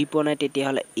বুজি পোৱা নাই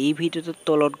তেতিয়াহ'লে এই ভিডিঅ'টোৰ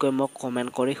তলত গৈ মোক কমেণ্ট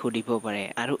কৰি সুধিব পাৰে।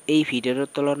 আৰু এই ভিডিঅ'টোৰ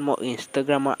তলত মই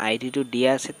ইনষ্টাগ্ৰামৰ আইডিটো দিয়া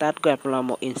আছে, তাত গৈ আপোনালোকে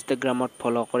মোক ইনষ্টাগ্ৰামত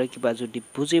ফ'ল' কৰি কিবা যদি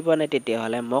বুজি পোৱা নাই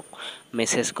তেতিয়াহ'লে মোক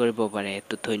মেছেজ কৰিব পাৰে।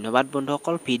 তো ধন্যবাদ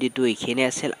বন্ধুসকল, ভিডিঅ'টো এইখিনি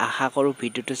আছিল। আশা কৰোঁ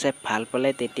ভিডিঅ'টো চাই ভাল পালে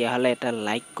তেতিয়াহ'লে এটা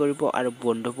লাইক কৰিব আৰু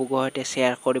বন্ধুবৰ্গৰ সৈতে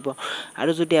শ্বেয়াৰ কৰিব।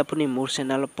 আৰু যদি আপুনি মোৰ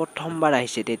চেনেলত প্ৰথমবাৰ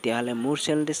আহিছে তেতিয়াহ'লে মোৰ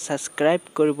চেনেলটো ছাবস্ক্ৰাইব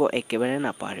কৰিব একেবাৰে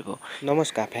নাপাহৰিব।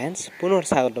 নমস্কাৰ ফ্ৰেণ্ডছ, পুনৰ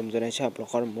স্বাগতম জনাইছোঁ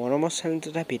আপোনালোকৰ মৰমৰ চেনেল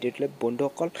তথা ভিডিঅ'টোলৈ।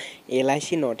 বন্ধুসকল LIC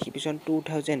নটিফিকেশ্যন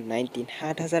 2019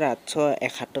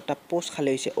 7,871টা পোষ্ট খালী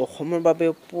হৈছে। অসমৰ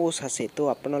বাবেও পোষ্ট আছে। তো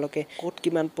আপোনালোকে ক'ত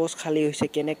কিমান পোষ্ট খালী হৈছে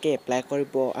কেনেকৈ এপ্লাই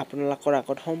কৰিব আপোনালোকৰ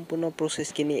আগত সম্পূৰ্ণ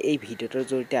প্ৰচেছখিনি এই ভিডিঅ'টোৰ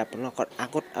জৰিয়তে আপোনালোকৰ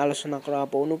আগত আলোচনা কৰা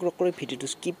হ'ব। অনুগ্ৰহ কৰি ভিডিঅ'টো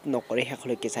স্কিপ নকৰি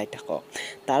শেষলৈকে চাই থাকক।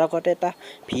 তাৰ আগতে এটা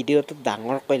ভিডিঅ'টো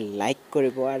ডাঙৰকৈ লাইক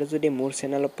কৰিব আৰু যদি মোৰ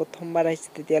চেনেলত প্ৰথমবাৰ আহিছে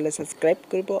তেতিয়াহ'লে ছাবস্ক্ৰাইব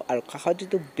কৰিব আৰু কাষত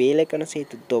যিটো বেল আইকন আছে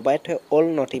সেইটো দবাই থৈ অল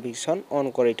নটিফিকেশ্যন অন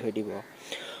কৰি থৈ দিব।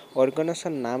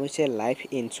 অৰ্গেনাইজেশ্যন নাম হৈছে life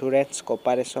insurance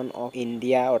corporation of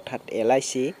India অৰ্থাৎ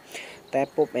LIC।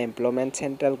 Type of employment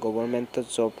central গভৰ্ণমেণ্টৰ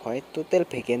job হয়। টোটেল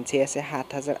ভেকেঞ্চি আছে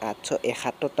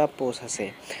 7,871টা পোষ্ট আছে।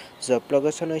 জব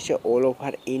লোকেশ্যন হৈছে অল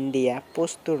অভাৰ ইণ্ডিয়া।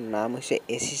 পোষ্টটোৰ নাম হৈছে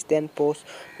এছিষ্টেণ্ট পোষ্ট।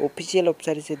 অফিচিয়েল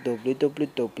ৱেবছাইট হৈছে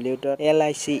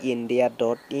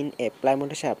www.licIndia.in। এপ্লাই মোড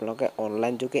হৈছে আপোনালোকে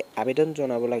অনলাইন যোগে আবেদন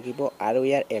জনাব লাগিব আৰু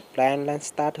ইয়াৰ এপ্লাই অনলাইন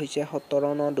ষ্টাৰ্ট হৈছে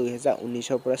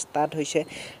 17/9/2019 পৰা ষ্টাৰ্ট হৈছে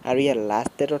আৰু ইয়াৰ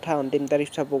লাষ্ট ডেট তথা অন্তিম তাৰিখ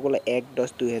চাব গ'লে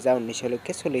 1/10/2019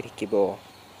 লৈকে চলি থাকিব।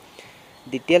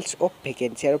 ডিটেইলছ অফ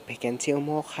ভেকেঞ্চি আৰু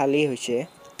ভেকেঞ্চিসমূহ খালী হৈছে।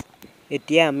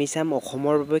 এতিয়া আমি চাম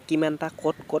অসমৰ বাবে কিমানটা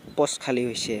ক'ত পোষ্ট খালী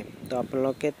হৈছে। তো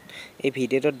আপোনালোকে এই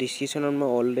ভিডিঅ'টোৰ ডিছক্ৰিপশ্যনত মই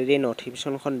অলৰেডি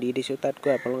নটিফিকেশ্যনখন দি দিছোঁ, তাত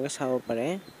গৈ আপোনালোকে চাব পাৰে।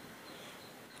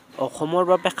 অসমৰ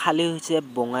বাবে খালী হৈছে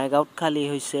বঙাইগাঁৱত খালী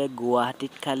হৈছে,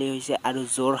 গুৱাহাটীত খালী হৈছে আৰু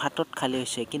যোৰহাটত খালী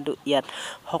হৈছে। কিন্তু ইয়াত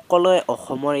সকলোৱে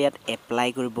অসমৰ ইয়াত এপ্লাই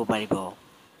কৰিব পাৰিব।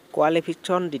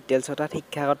 কোৱালিফিকেশ্যন ডিটেইলছ অৰ্থাৎ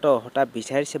শিক্ষাগত অৰ্হতা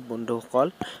বিচাৰিছে বন্ধুসকল।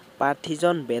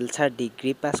 প্ৰাৰ্থীজন বেচেলাৰ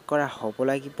ডিগ্ৰী পাছ কৰা হ'ব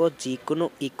লাগিব যিকোনো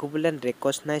ইকুইভেলেণ্ট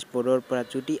ৰেকগনাইজড বৰ্ডৰ পৰা।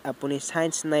 যদি আপুনি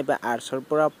ছায়েন্স নাইবা আৰ্টছৰ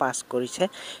পৰা পাছ কৰিছে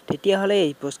তেতিয়াহ'লে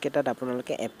এই পোষ্টকেইটাত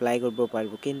আপোনালোকে এপ্লাই কৰিব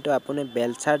পাৰিব। কিন্তু আপুনি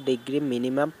বেচেলাৰ ডিগ্ৰী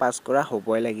মিনিমাম পাছ কৰা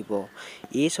হ'বই লাগিব।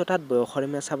 এই ছটাত বয়সৰ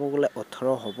সীমা চাব গ'লে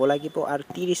 18 হ'ব লাগিব আৰু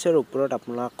 30ৰ ওপৰত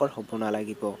আপোনালোকৰ হ'ব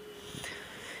নালাগিব।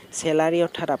 চেলাৰী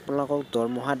অৰ্থাৎ আপোনালোকক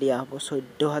দৰমহা দিয়া হ'ব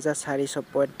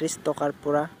 14,435 টকাৰ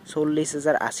পৰা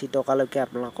 40,080 টকালৈকে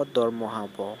আপোনালোকৰ দৰমহা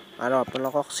হ'ব। আৰু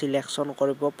আপোনালোকক চিলেকশ্যন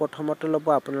কৰিব প্ৰথমতে ল'ব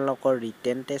আপোনালোকৰ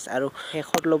ৰিটেন টেষ্ট আৰু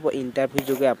শেষত ল'ব ইণ্টাৰভিউ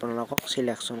যোগে আপোনালোকক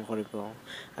চিলেকশ্যন কৰিব।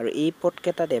 আৰু এই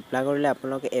পদকেইটাত এপ্লাই কৰিলে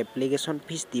আপোনালোকে এপ্লিকেশ্যন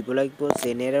ফিজ দিব লাগিব।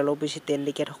 জেনেৰেল OBC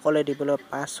টেণ্ডিকেটসকলে দিব লাগিব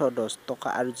 510 টকা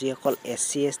আৰু যিসকল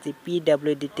SC ST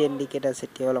PWD টেণ্ডিকেট আছে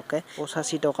তেওঁলোকে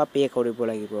 85 টকা পে' কৰিব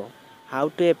লাগিব। হাউ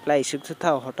টু এপ্লাই ইছ্যু তথা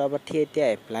অহতাপাঠি এতিয়া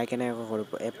এপ্লাই কেনেকৈ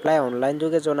কৰিব এপ্লাই অনলাইন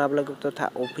যোগে জনাব লাগিব তথা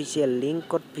অফিচিয়েল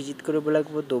লিংকত ভিজিট কৰিব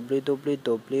লাগিব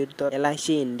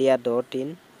www.licIndia.in।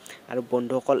 আৰু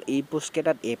বন্ধুসকল এই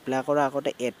পোষ্টকেইটাত এপ্লাই কৰাৰ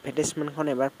আগতে এডভাৰটাইজমেণ্টখন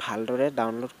এবাৰ ভালদৰে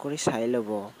ডাউনলোড কৰি চাই ল'ব।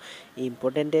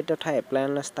 ইম্পৰ্টেণ্ট ডেট তথা এপ্লাই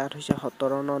অনলাইন ষ্টাৰ্ট হৈছে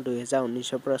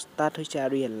 17/9/2019 পৰা ষ্টাৰ্ট হৈছে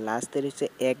আৰু ইয়াৰ লাষ্ট ডেট হৈছে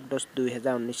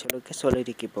 1/10/2019 লৈকে চলি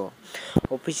থাকিব।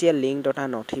 অফিচিয়েল লিংক তথা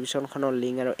নটিফিকেশ্যনখনৰ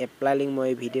লিংক আৰু এপ্লাই লিংক মই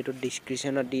এই ভিডিঅ'টোৰ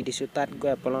ডিছক্ৰিপশ্যনত দি দিছোঁ। তাত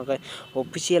গৈ আপোনালোকে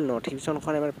অফিচিয়েল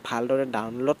নটিফিকেশ্যনখন এবাৰ ভালদৰে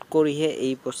ডাউনলোড কৰিহে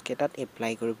এই পোষ্টকেইটাত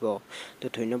এপ্লাই কৰিব। তো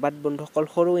ধন্যবাদ বন্ধুসকল,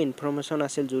 সৰু ইনফৰমেশ্যন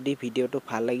আছিল। যদি ভিডিঅ'টো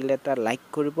ভাল লাগিলে এটা লাইক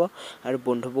কৰিব আৰু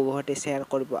বন্ধুবৰ্গৰ সৈতে শ্বেয়াৰ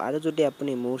কৰিব আৰু যদি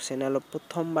আপুনি মোৰ চেনেলত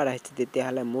প্ৰথমবাৰ আহিছে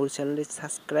তেতিয়াহ'লে মোৰ চেনেলটো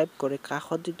ছাবস্ক্ৰাইব কৰি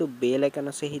কাষত যিটো বেল আইকন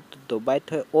আছে সেইটো দবাই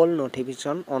থৈ অল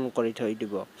নটিফিকেশ্যন অন কৰি থৈ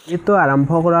দিব ভিডিঅ'টো আৰম্ভ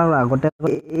কৰাৰ আগতে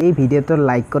এই ভিডিঅ'টোৰ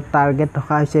লাইকৰ টাৰ্গেট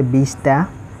থকা হৈছে 20টা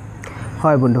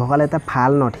হয় বন্ধুসকল এটা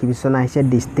ভাল নটিফিকেশ্যন আহিছে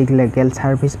district legal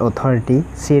service authority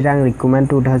Chirang recruitment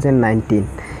 2019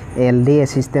 এলডি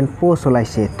assistant post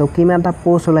ওলাইছে তো কিমানটা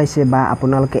পোষ্ট ওলাইছে বা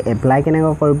আপোনালোকে এপ্লাই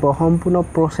কেনেকৈ কৰিব সম্পূৰ্ণ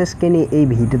প্ৰচেছখিনি এই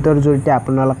ভিডিঅ'টোৰ জৰিয়তে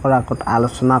আপোনালোকৰ আগত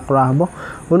আলোচনা কৰা হ'ব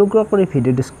অনুগ্ৰহ কৰি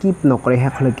ভিডিঅ'টো স্কিপ নকৰি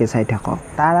শেষলৈকে চাই থাকক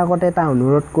তাৰ আগতে এটা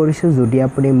অনুৰোধ কৰিছোঁ যদি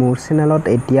আপুনি মোৰ চেনেলত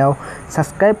এতিয়াও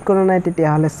ছাবস্ক্ৰাইব কৰা নাই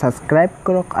তেতিয়াহ'লে ছাবস্ক্ৰাইব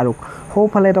কৰক আৰু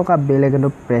সোঁফালে থকা বেল আইকনটো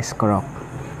প্ৰেছ কৰক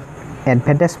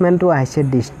এডভাৰটাইজমেণ্টটো আহিছে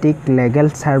district legal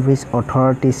service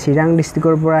authority Chirang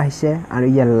ডিস্ট্ৰিক্টৰ পৰা আহিছে আৰু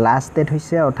ইয়াৰ লাষ্ট ডেট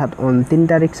হৈছে অৰ্থাৎ অন্তিম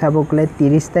তাৰিখ চাব গ'লে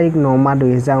 30 তাৰিখ 9 মাহ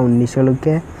 2019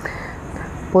 লৈকে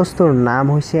পোষ্টৰ নাম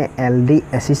হৈছে এলডি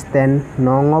এছিষ্টেণ্ট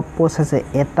নং অফ পোষ্ট আছে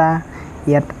এটা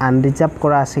ইয়াত আনৰিজাৰ্ভ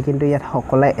কৰা আছে কিন্তু ইয়াত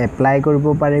সকলোৱে এপ্লাই কৰিব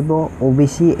পাৰিব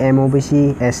ওবিসি এমওবিসি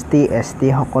এসটি এসটি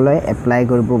সকলোৱে এপ্লাই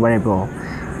কৰিব পাৰিব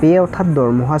পে অৰ্থাৎ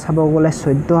দৰমহা চাব গ'লে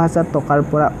 14000 টকাৰ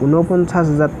পৰা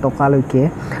 49000 টকালৈকে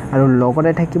আৰু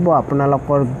লগতে থাকিব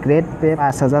আপোনালোকৰ গ্ৰেড পে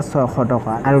 5600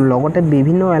 টকা আৰু লগতে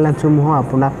বিভিন্ন এলাউন্সসমূহ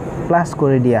আপোনাক প্লাস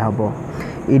কৰি দিয়া হ'ব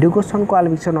এডুকেশ্যন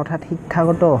কোৱালিফিকেশ্যন অৰ্থাৎ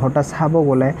শিক্ষাগত অৰ্হতা চাব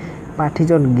গ'লে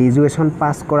প্ৰাৰ্থীজন গ্ৰেজুৱেশ্যন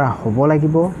পাছ কৰা হ'ব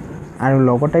লাগিব আৰু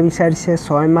লগতে বিচাৰিছে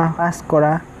 6 মাহ পাছ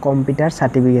কৰা কম্পিউটাৰ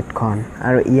সাৰ্টিফিকেটখন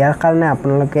আৰু ইয়াৰ কাৰণে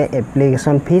আপোনালোকে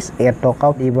এপ্লিকেশ্যন ফিজ 1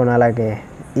 টকাও দিব নালাগে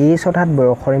এই অৰ্থাৎ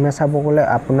বয়সসীমা চাব গ'লে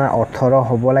আপোনাৰ 18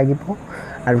 হ'ব লাগিব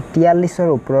আৰু 43ৰ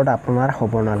ওপৰত আপোনাৰ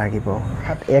হ'ব নালাগিব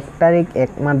 1 তাৰিখ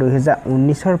 1 মাহ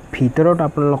 2019ৰ ভিতৰত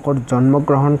আপোনালোকৰ জন্ম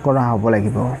গ্ৰহণ কৰা হ'ব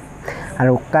লাগিব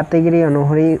আৰু কেটেগৰী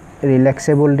অনুসৰি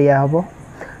ৰিলেক্সেবল দিয়া হ'ব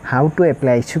হাউ টু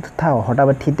এপ্লাই ইছ্যু তথা অৰ্হতা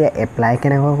প্ৰাৰ্থীয়ে এপ্লাই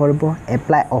কেনেকৈ কৰিব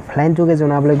এপ্লাই অফলাইন যোগে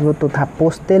জনাব লাগিব তথা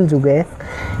পোষ্টেল যোগে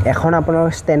এখন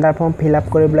আপোনালোকৰ ষ্টেণ্ডাৰ্ড ফৰ্ম ফিল আপ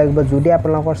কৰিব লাগিব যদি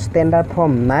আপোনালোকৰ ষ্টেণ্ডাৰ্ড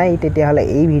ফৰ্ম নাই তেতিয়াহ'লে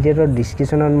এই ভিডিঅ'টোৰ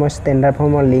ডিছক্ৰিপশ্যনত মই ষ্টেণ্ডাৰ্ড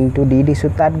ফৰ্মৰ লিংকটো দি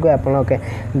দিছোঁ তাত গৈ আপোনালোকে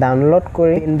ডাউনলোড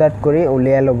কৰি প্ৰিণ্ট কৰি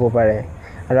উলিয়াই ল'ব পাৰে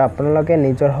আৰু আপোনালোকে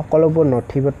নিজৰ সকলোবোৰ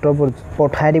নথিপত্ৰবোৰ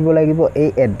পঠাই দিব লাগিব এই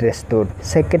এড্ৰেছটোত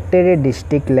secretary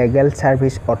district legal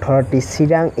service authority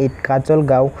Chirang 8 কাজল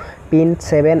গাঁও পিন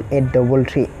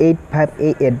 783385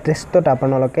 এই এড্ৰেছটোত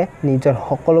আপোনালোকে নিজৰ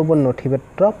সকলোবোৰ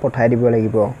নথিপত্ৰ পঠাই দিব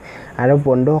লাগিব আৰু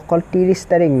বন্ধুসকল 30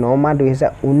 তাৰিখ 9 মাহ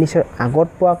 2019ৰ আগত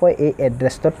পোৱাকৈ এই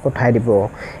এড্ৰেছটোত পঠাই দিব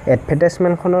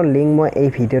এডভাৰটাইজমেণ্টখনৰ লিংক মই এই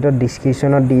ভিডিঅ'টোৰ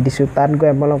ডিছক্ৰিপশ্যনত দি দিছোঁ তাত গৈ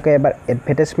আপোনালোকে এবাৰ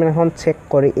এডভাৰটাইজমেণ্টখন চেক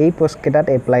কৰি এই পোষ্টকেইটাত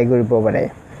এপ্লাই কৰিব পাৰে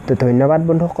তো ধন্যবাদ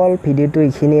বন্ধুসকল ভিডিঅ'টো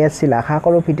এইখিনি আছিল আশা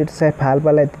কৰোঁ ভিডিঅ'টো চাই ভাল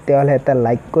পালে তেতিয়াহ'লে এটা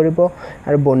লাইক কৰিব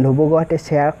আৰু বন্ধুবৰ্গৰ সৈতে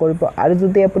শ্বেয়াৰ কৰিব আৰু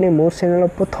যদি আপুনি মোৰ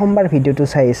চেনেলত প্ৰথমবাৰ ভিডিঅ'টো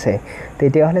চাই আছে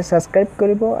তেতিয়াহ'লে ছাবস্ক্ৰাইব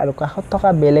কৰিব আৰু কাষত থকা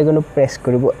বেল আইকনটো প্ৰেছ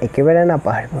কৰিব একেবাৰে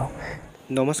নাপাহৰিব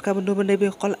নমস্কাৰ বন্ধু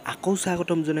বান্ধৱীসকল আকৌ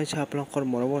স্বাগতম জনাইছোঁ আপোনালোকৰ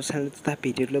মৰমৰ চেনেল তথা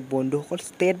ভিডিঅ'লৈ বন্ধুসকল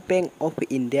state bank of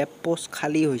India post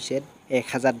খালী হৈছে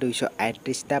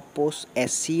 1238টা পোষ্ট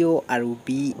SCO আৰু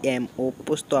BMO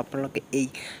পোষ্টটো আপোনালোকে এই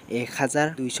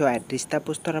 1238টা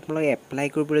পোষ্টত আপোনালোকে এপ্লাই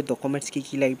কৰিবলৈ ডকুমেণ্টছ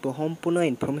কি লাগিব সম্পূৰ্ণ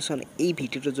ইনফৰমেশ্যন এই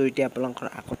ভিডিঅ'টোৰ জৰিয়তে আপোনালোকৰ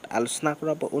আগত আলোচনা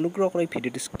কৰাব অনুগ্ৰহ কৰি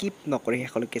ভিডিঅ'টো স্কিপ নকৰি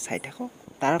শেষলৈকে চাই থাকক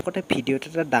তাৰ আগতে ভিডিঅ'টো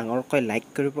এটা ডাঙৰকৈ লাইক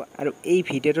কৰিব আৰু এই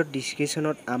ভিডিঅ'টোৰ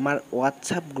ডিছক্ৰিপশ্যনত আমাৰ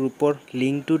হোৱাটছআপ গ্ৰুপৰ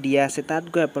লিংকটো দিয়া আছে তাত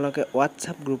গৈ আপোনালোকে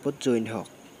হোৱাটছআপ গ্ৰুপত জইন হওক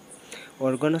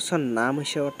অৰ্গেনাইজেশ্যন নাম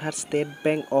হৈছে অৰ্থাৎ ষ্টেট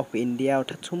বেংক অফ ইণ্ডিয়া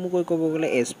অৰ্থাৎ চমুকৈ ক'ব গ'লে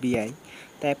SBI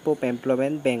টাইপ অফ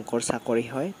এমপ্লয়মেণ্ট বেংকৰ চাকৰি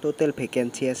হয় টোটেল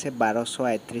ভেকেঞ্চি আছে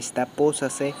 1238টা পোষ্ট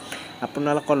আছে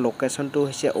আপোনালোকৰ লোকেশ্যনটো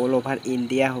হৈছে অল অভাৰ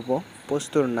ইণ্ডিয়া হ'ব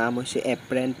পোষ্টটোৰ নাম হৈছে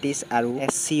এপ্ৰেণ্টিছ আৰু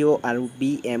SCO আৰু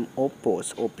BMO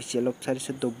পোষ্ট অফিচিয়েল ৱেবছাইট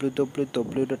হৈছে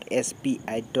www.sbi.co.in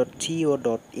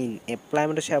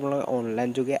এপ্লাইমেণ্ট হৈছে আপোনালোকে অনলাইন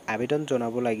যোগে আবেদন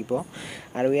জনাব লাগিব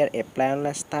আৰু ইয়াৰ এপ্লাই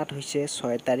অনলাইন ষ্টাৰ্ট হৈছে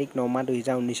 6 তাৰিখ 9 মাহ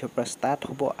 2019ৰ পৰা ষ্টাৰ্ট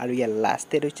হ'ব আৰু ইয়াৰ লাষ্ট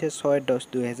ডেট হৈছে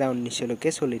 6/10/2019 লৈকে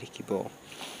চলি থাকিব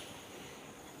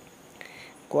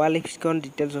কোৱালিফিকেশ্যন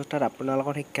ডিটেইলছ অৰ্থাৎ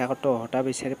আপোনালোকৰ শিক্ষাগত অৰ্হতা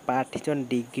বিচাৰি প্ৰাৰ্থীজন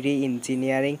ডিগ্ৰী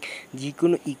ইঞ্জিনিয়াৰিং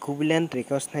যিকোনো ইকুইভেলেণ্ট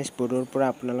ৰিকগনাইজ বৰ্ডৰ পৰা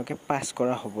আপোনালোকে পাছ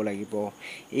কৰা হ'ব লাগিব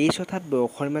এই অৰ্থাৎ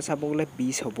বয়সসীমা চাব গ'লে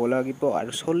 20 হ'ব লাগিব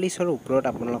আৰু 40ৰ ওপৰত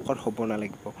আপোনালোকৰ হ'ব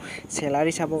নালাগিব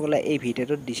চেলাৰী চাব গ'লে এই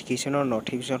ভিডিঅ'টোৰ ডিছক্ৰিপশ্যনৰ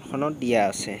নটিফিকেশ্যনখনত দিয়া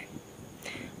আছে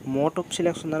মোড অফ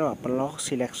সিলেকশ্যন আৰু আপোনালোকক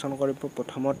সিলেকশ্যন কৰিব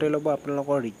প্ৰথমতে ল'ব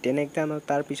আপোনালোকৰ ৰিটেন এক্সাম আৰু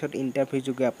তাৰ পিছত ইণ্টাৰভিউ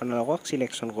যোগে আপোনালোকক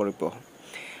সিলেকশ্যন কৰিব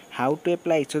হাউ টু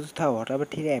এপ্লাই ইছ্যু তথা অৰ্হতা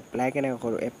প্ৰাৰ্থীয়ে এপ্লাই কেনেকৈ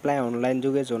কৰোঁ এপ্লাই অনলাইন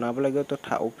যোগে জনাব লাগিব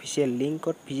তথা অফিচিয়েল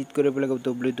লিংকত ভিজিট কৰিব লাগিব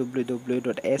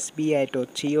www.sbi.co.in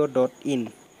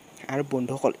আৰু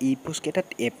বন্ধুসকল এই পোষ্টকেইটাত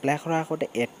এপ্লাই কৰাৰ আগতে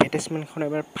এডভাৰটাইজমেণ্টখন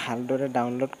এবাৰ ভালদৰে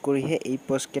ডাউনলোড কৰিহে এই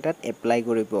পোষ্টকেইটাত এপ্লাই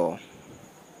কৰিব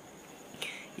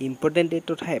ইম্পৰ্টেণ্ট ডেট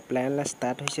তথা এপ্লাই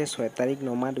ষ্টাৰ্ট হৈছে 6 তাৰিখ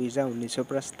 9 মাহ 2019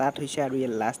 পৰা ষ্টাৰ্ট হৈছে আৰু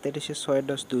ইয়াৰ লাষ্ট ডেট হৈছে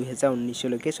 6/10/2019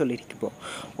 লৈকে চলি থাকিব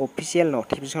অফিচিয়েল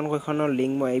নটিফিকেশ্যন কেইখনৰ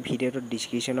লিংক মই এই ভিডিঅ'টোৰ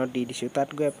ডেছক্ৰিপশ্যনত দি দিছোঁ তাত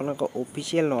গৈ আপোনালোকে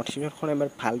অফিচিয়েল নটিফিকেশ্যনখন এবাৰ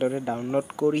ভালদৰে ডাউনলোড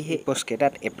কৰিহে পোষ্ট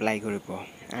কেইটাত এপ্লাই কৰিব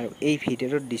আৰু এই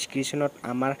ভিডিঅ'টোৰ ডেছক্ৰিপশ্যনত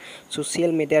আমাৰ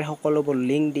ছ'চিয়েল মিডিয়াৰ সকলোবোৰ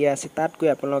লিংক দিয়া আছে তাত গৈ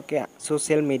আপোনালোকে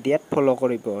ছ'চিয়েল মিডিয়াত ফ'ল'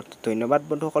 কৰিব ধন্যবাদ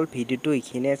বন্ধুসকল ভিডিঅ'টো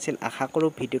এইখিনি আছিল আশা কৰোঁ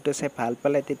ভিডিঅ'টো চাই ভাল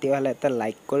পালে তেতিয়াহ'লে এটা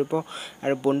লাইক কৰিব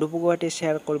আৰু বন্ধুবৰ্গৰ সৈতে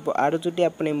শ্বেয়াৰ কৰিব আৰু যদি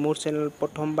আপুনি মোৰ চেনেল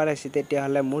প্ৰথমবাৰ আছে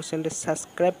তেতিয়াহ'লে মোৰ চেনেলটো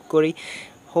ছাবস্ক্ৰাইব কৰি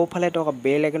সোঁফালে থকা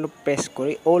বেল আইকনটো প্ৰেছ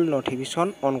কৰি অল নটিফিকেশ্যন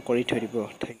অন কৰি থৈ দিব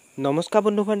নমস্কাৰ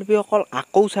বন্ধু বান্ধৱীসকল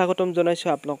আকৌ স্বাগতম জনাইছোঁ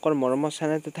আপোনালোকৰ মৰমৰ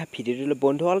চেনেল তথা ভিডিঅ'টোলৈ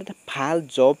বন্ধুসকল এটা ভাল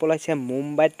জব ওলাইছে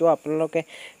মুম্বাইতো আপোনালোকে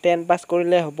 10 পাছ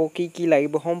কৰিলে হ'ব কি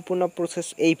লাগিব সম্পূৰ্ণ প্ৰচেছ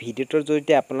এই ভিডিঅ'টোৰ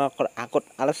জৰিয়তে আপোনালোকৰ আগত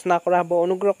আলোচনা কৰা হ'ব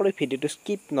অনুগ্ৰহ কৰি ভিডিঅ'টো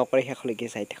স্কিপ নকৰি শেষলৈকে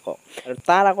চাই থাকক আৰু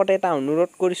তাৰ আগতে এটা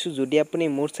অনুৰোধ কৰিছোঁ যদি আপুনি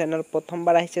মোৰ চেনেল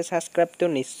প্ৰথমবাৰ আহিছে ছাবস্ক্ৰাইবটো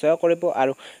নিশ্চয় কৰিব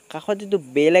আৰু কাষত যিটো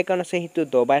বেল আইকন আছে সেইটো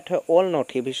দবাই থৈ অল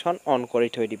নটিফিকেশ্যন অন কৰি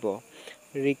থৈ দিব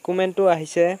ৰিকুমেণ্টটো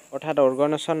আহিছে অৰ্থাৎ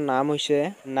অৰ্গেনাইজেশ্যন নাম হৈছে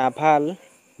naval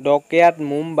dockyard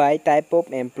Mumbai type of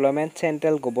employment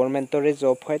central গভৰ্ণমেণ্টৰে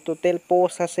job হয় টোটেল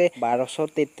পোষ্ট আছে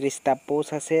 1233টা পোষ্ট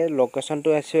আছে লোকেশ্যনটো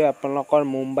আছে আপোনালোকৰ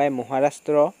মুম্বাই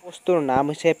মহাৰাষ্ট্ৰ পোষ্টটোৰ নাম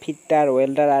হৈছে ফিটাৰ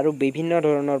ৱেল্ডাৰ আৰু বিভিন্ন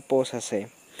ধৰণৰ পোষ্ট আছে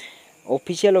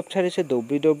অফিচিয়েল ৱেবছাইট হৈছে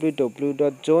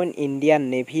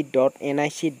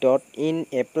www.joinindiannavy.nic.in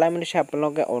এপ্লাইমেণ্ট হৈছে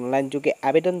আপোনালোকে অনলাইন যোগে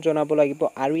আবেদন জনাব লাগিব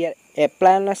আৰু ইয়াৰ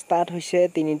এপ্লাই ষ্টাৰ্ট হৈছে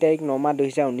 3 তাৰিখ 9 মাহ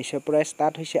 2019 পৰা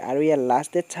ষ্টাৰ্ট হৈছে আৰু ইয়াৰ লাষ্ট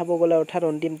ডেট চাব গ'লে অৰ্থাৎ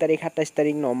অন্তিম তাৰিখ 27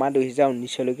 তাৰিখ 9 মাহ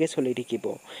 2019 লৈকে চলি থাকিব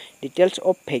ডিটেইলছ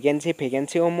অফ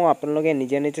ভেকেঞ্চিসমূহ আপোনালোকে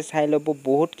নিজে চাই ল'ব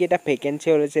বহুত কেইটা ভেকেঞ্চি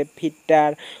ওলাইছে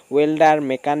ফিটাৰ ৱেল্ডাৰ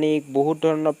মেকানিক বহুত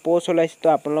ধৰণৰ পোষ্ট ওলাইছে তো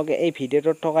আপোনালোকে এই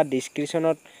ভিডিঅ'টোত থকা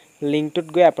ডেছক্ৰিপশ্যনত লিংকটোত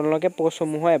গৈ আপোনালোকে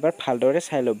পোষ্টসমূহ এবাৰ ভালদৰে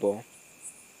চাই ল'ব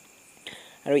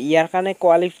আৰু ইয়াৰ কাৰণে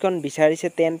কোৱালিফিকেশ্যন বিচাৰিছে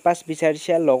 10 পাছ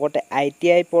বিচাৰিছে লগতে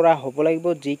ITI পৰা হ'ব লাগিব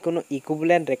যিকোনো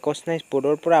ইকুইভেলেন্ট ৰেকগনাইজড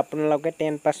বৰ্ডৰ পৰা আপোনালোকে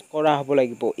 10 পাছ কৰা হ'ব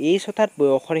লাগিব এই ছথাত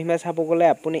বয়সৰ সীমা চাব গ'লে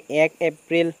আপুনি 1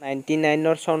 এপ্ৰিল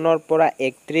 99 চনৰ পৰা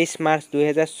 31 মাৰ্চ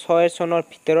 2006 চনৰ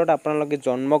ভিতৰত আপোনালোকে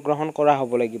জন্মগ্ৰহণ কৰা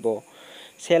হ'ব লাগিব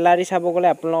চেলাৰী চাব গ'লে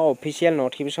আপোনালোকৰ অফিচিয়েল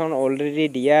নটিফিকেশ্যন অলৰেডি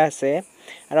দিয়া আছে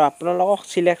আৰু আপোনালোকক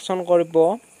সিলেকশ্যন কৰিব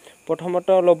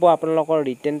প্ৰথমতে ল'ব আপোনালোকৰ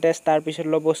ৰিটেন টেষ্ট তাৰ পিছত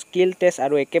ল'ব স্কিল টেষ্ট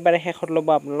আৰু একেবাৰে শেষত ল'ব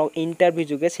আপোনালোক ইন্টাৰভিউ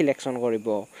যোগে সিলেকশ্যন কৰিব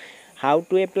হাউ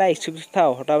টু এপ্লাই ইচ্ছুকতা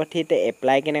হঠাৎ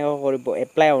এপ্লাই কেনেকৈ কৰিব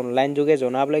এপ্লাই অনলাইন যোগে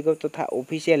জনাব লাগিব তথা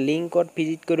অফিচিয়েল লিংকত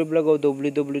ভিজিট কৰিব লাগিব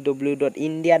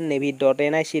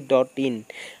www.indiannavy.nic.in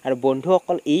আৰু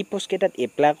বন্ধুসকল এই পোষ্ট কেইটাত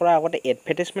এপ্লাই কৰাৰ আগতে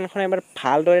এডভাৰটাইজমেণ্টখন এবাৰ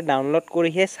ভালদৰে ডাউনলোড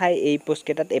কৰিহে চাই এই পোষ্ট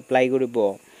কেইটাত এপ্লাই কৰিব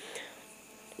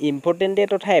ইম্পৰ্টেণ্ট ডেট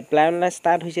তথা এপ্লাই অনলাইন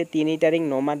ষ্টাৰ্ট হৈছে 3 তাৰিখ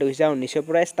 9 মাহ 2019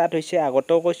 পৰা ষ্টাৰ্ট হৈছে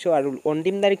আগতেও কৈছোঁ আৰু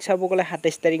অন্তিম তাৰিখ চাব গ'লে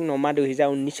 27 তাৰিখ 9 মাহ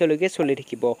 2019 লৈকে চলি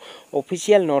থাকিব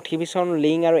অফিচিয়েল নটিফিকেশ্যন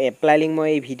লিংক আৰু এপ্লাই লিংক মই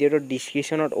এই ভিডিঅ'টোৰ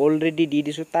ডেছক্ৰিপশ্যনত অলৰেডি দি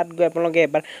দিছোঁ তাত গৈ আপোনালোকে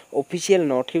এবাৰ অফিচিয়েল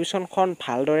নটিফিকেশ্যনখন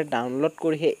ভালদৰে ডাউনলোড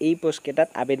কৰিহে এই পোষ্ট কেইটাত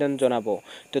আবেদন জনাব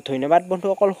তো ধন্যবাদ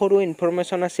বন্ধুসকল সৰু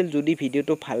ইনফৰমেশ্যন আছিল যদি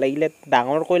ভিডিঅ'টো ভাল লাগিলে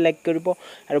ডাঙৰকৈ লাইক কৰিব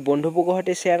আৰু বন্ধুবৰ্গৰ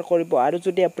সৈতে শ্বেয়াৰ কৰিব আৰু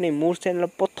যদি আপুনি মোৰ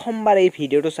চেনেলত প্ৰথমবাৰ এই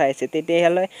ভিডিঅ'টো চাই আছে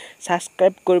তেতিয়াহ'লে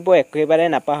সাবস্ক্ৰাইব কৰিব একেবাৰে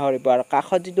নাপাহৰিব আৰু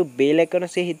কাষত যিটো বেল আইকন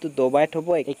আছে সেইটো দবাই থব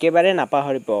একেবাৰে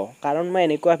নাপাহৰিব কাৰণ মই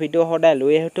এনেকুৱা ভিডিঅ' সদায়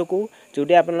লৈ আহি থাকোঁ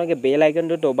যদি আপোনালোকে বেল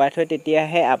আইকনটো দবাই থয়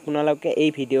তেতিয়াহে আপোনালোকে এই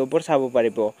ভিডিঅ'বোৰ চাব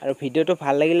পাৰিব আৰু ভিডিঅ'টো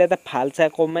ভাল লাগিলে এটা ভাল চাই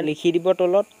কমেণ্ট লিখি দিব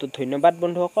তলত তো ধন্যবাদ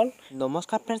বন্ধুসকল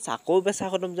নমস্কাৰ ফ্ৰেণ্ডছ আকৌ এবাৰ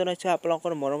স্বাগতম জনাইছোঁ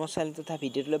আপোনালোকৰ মৰমৰ চেনেল তথা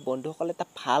ভিডিঅ'টোলৈ বন্ধুসকল এটা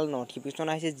ভাল নটিফিকেশ্যন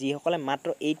আহিছে যিসকলে মাত্ৰ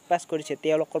 8 পাছ কৰিছে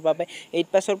তেওঁলোকৰ বাবে 8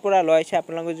 পাছৰ পৰা লৈ আহিছে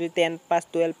আপোনালোকে যদি 10 পাছ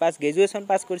 12 পাছ গ্ৰেজুৱেশ্যন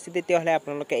পাছ কৰিছে তেতিয়াহ'লে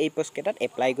আপোনালোকে এই পোষ্ট কেইটাত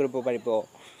এপ্লাই কৰিব পাৰিব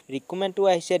ৰিকুমেণ্টটো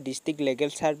আহিছে district legal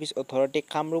service authority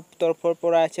Kamrup তৰফৰ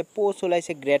পৰা আহিছে পোষ্ট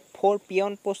ওলাইছে গ্ৰেড 4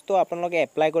 পিয়ন পোষ্টটো আপোনালোকে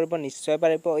এপ্লাই কৰিব নিশ্চয়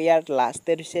পাৰিব ইয়াৰ লাষ্ট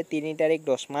ডেট হৈছে 3 তাৰিখ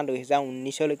 10 মাহ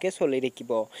 2019 লৈকে চলি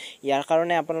থাকিব ইয়াৰ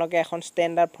কাৰণে আপোনালোকে এখন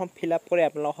ষ্টেণ্ডাৰ্ড ফৰ্ম ফিল আপ কৰি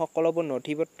আপোনালোক সকলোবোৰ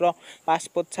নথিপত্ৰ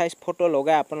পাছপোৰ্ট সাইজ ফটো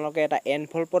লগাই আপোনালোকে এটা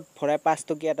এনভলপত ভৰাই 5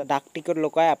 টকীয়া এটা ডাক টিকট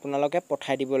লগাই আপোনালোকে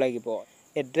পঠাই দিব লাগিব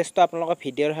এড্ৰেছটো আপোনালোকে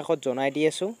ভিডিঅ'ৰ শেষত জনাই দি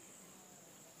আছোঁ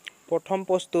প্ৰথম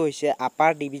পোষ্টটো হৈছে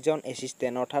আপাৰ ডিভিজন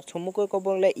এছিষ্টেণ্ট অৰ্থাৎ চমুকৈ ক'ব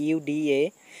গ'লে UDA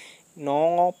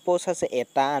 9 পোষ্ট আছে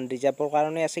এটা আনৰিজাৰ্ভৰ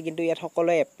কাৰণে আছে কিন্তু ইয়াত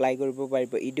সকলোৱে এপ্লাই কৰিব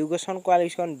পাৰিব এডুকেশ্যন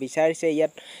কোৱালিফিকেশ্যন বিচাৰিছে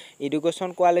ইয়াত এডুকেশ্যন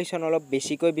কোৱালিফিকেশ্যন অলপ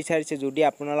বেছিকৈ বিচাৰিছে যদি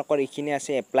আপোনালোকৰ এইখিনি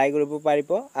আছে এপ্লাই কৰিব পাৰিব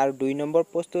আৰু 2 নম্বৰ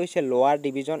পোষ্টটো হৈছে লোৱাৰ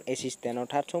ডিভিজন এছিষ্টেণ্ট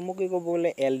অৰ্থাৎ চমুকৈ ক'ব গ'লে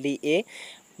LDA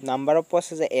নাম্বাৰ অফ পোষ্ট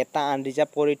আছে এটা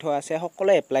আনৰিজাৰ্ভ কৰি থোৱা আছে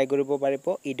সকলোৱে এপ্লাই কৰিব পাৰিব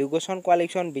এডুকেশ্যন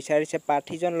কোৱালিফিকেশ্যন বিচাৰিছে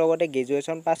প্ৰাৰ্থীজন লগতে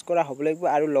গ্ৰেজুৱেশ্যন পাছ কৰা হ'ব লাগিব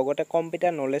আৰু লগতে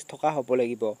কম্পিউটাৰ নলেজ থকা হ'ব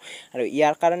লাগিব আৰু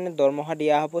ইয়াৰ কাৰণে দৰমহা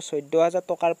দিয়া হ'ব 14000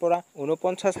 টকাৰ পৰা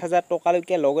 49000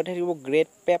 টকালৈকে লগতে থাকিব গ্ৰেড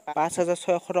পে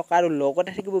 5600 টকা আৰু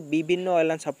লগতে থাকিব বিভিন্ন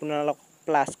এলাউন্স আপোনালোক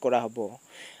প্লাস কৰা হ'ব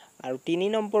আৰু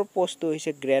 3 নম্বৰ পোষ্টটো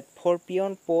হৈছে গ্ৰেড 4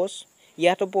 পিয়ন পোষ্ট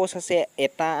ইয়াতো পোষ্ট আছে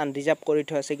এটা আনৰিজাৰ্ভ কৰি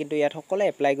থোৱা আছে কিন্তু ইয়াত সকলে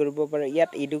এপ্লাই কৰিব পাৰে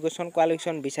ইয়াত এডুকেশ্যন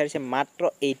কোৱালিফিকেশ্যন বিচাৰিছে মাত্ৰ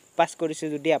 8 পাস কৰিছে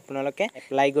যদি আপোনালোকে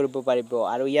এপ্লাই কৰিব পাৰিব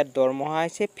আৰু ইয়াত দৰমহা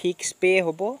হৈছে ফিক্স পে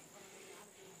হ'ব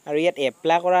আৰু ইয়াত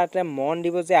এপ্লাই কৰাতে মন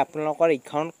দিব যে আপোনালোকৰ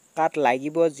ইখন কাৰ্ড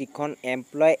লাগিব যিখন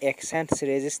এমপ্লয় এক্সচেঞ্জ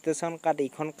ৰেজিষ্ট্ৰেচন কাৰ্ড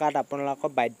ইখন কাৰ্ড আপোনালোকৰ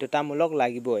বাধ্যতামূলক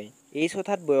লাগিবই এই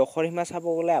ছথাত বয়সৰ সীমা চাব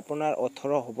গলে আপোনাৰ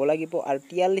 18 হ'ব লাগিব আৰু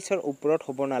 43 ৰ ওপৰত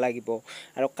হ'ব নালাগিব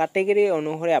আৰু ক্যাটেগৰী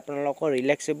অনুসৰি আপোনালোকৰ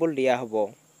ৰিলেক্সেবল দিয়া হ'ব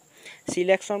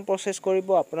সিলেকশন প্ৰসেস কৰিব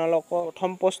আপোনালোকৰ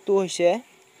প্ৰথম পোষ্টটো হৈছে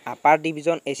আপাৰ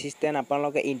ডিভিজন এসিস্ট্যান্ট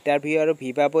আপোনালোকে ইন্টাৰভিউ আৰু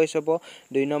ভিভা ভয়েস হ'ব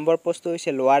 2 নম্বৰ পোষ্টটো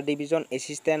হৈছে লোৱাৰ ডিভিজন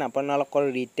এসিস্ট্যান্ট আপোনালোকৰ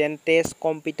ৰিটেন টেষ্ট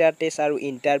কম্পিউটাৰ টেষ্ট আৰু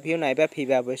ইন্টাৰভিউ নাইবা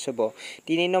ভিভা ভয়েস হ'ব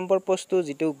 3 নম্বৰ পোষ্টটো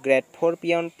যেটো গ্ৰেড 4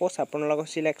 পিয়ন পোষ্ট আপোনালোকৰ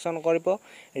সিলেকশন কৰিব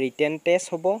ৰিটেন টেষ্ট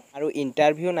হ'ব আৰু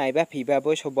ইন্টাৰভিউ নাইবা ভিভা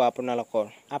ভয়েস হ'ব আপোনালোকৰ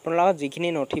যিখিনি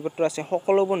নথিপত্ৰ আছে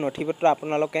সকলোবোৰ নথিপত্ৰ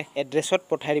আপোনালোকে এড্ৰেছত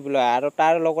পঠাই দিবলৈ আৰু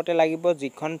তাৰ লগতে লাগিব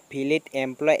যিখন valid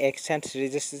employ exchange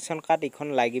registration card ইখন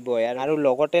লাগিব আৰু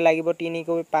লগতে লাগিব 3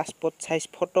 copy passport size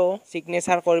photo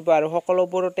signature কৰিব আৰু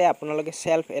সকলোবোৰতে আপোনালোকে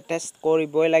সেলফ এটেচ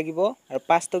কৰিবই লাগিব আৰু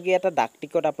 5 টকীয়া এটা ডাক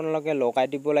টিকট আপোনালোকে লগাই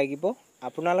দিব লাগিব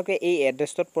আপোনালোকে এই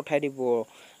এড্ৰেছত পঠাই দিব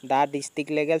দা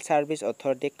district legal service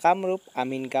authority Kamrup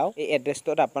Amingaon এই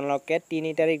এড্ৰেছত আপোনালোকে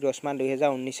 3 তাৰিখ 10 মাহ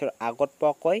 2019 ৰ আগত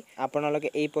পোৱাকৈ আপোনালোকে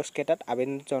এই পোষ্টকেটাত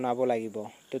আবেদন জনাব লাগিব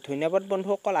তো ধন্যবাদ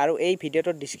বন্ধুসকল আৰু এই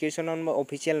ভিডিওটোৰ ডেসক্ৰিপচনত মই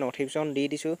অফিচিয়েল নোটিফিকেশন দি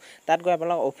দিছো তাত গৈ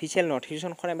আপোনালোক অফিচিয়েল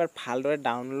নোটিফিকেশনখন এবাৰ ভালদৰে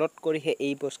ডাউনলোড কৰি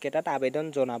এই পোষ্টকেটাত আবেদন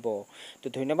জনাব তো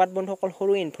ধন্যবাদ বন্ধুসকল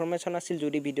সৰু ইনফৰমেশন আছিল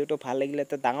যদি ভিডিওটো ভাল লাগিলে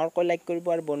তে ডাঙৰকৈ লাইক কৰিব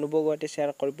আৰু বন্ধুবৰ্গৰ সৈতে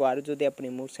শেয়াৰ কৰিব আৰু যদি আপুনি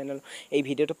মোৰ চেনেল এই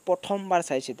ভিডিওটো প্ৰথমবাৰ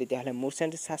চাইছে তেতিয়াহলে মোৰ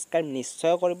চেনেলটো সাবস্ক্ৰাইব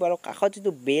নিশ্চয় কৰিব আৰু কাষত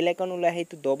যেটো বেল আইকন ওলাই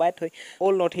সেইটো দবাই থৈ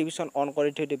অল নোটিফিকেশন অন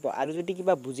কৰি থৈ দিব আৰু যদি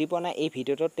কিবা বুজি পোৱা নাই এই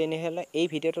ভিডিওটো তেনেহলে এই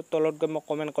ভিডিওটোৰ তলত গৈ মোক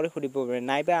কমেন্ট কৰি সুধিব পাৰে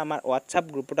নাইবা আমাৰ WhatsApp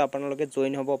গ্ৰুপত আপোনালোকে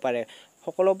জয়েন হ'ব পাৰে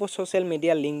সকলোবোৰ সোশ্যাল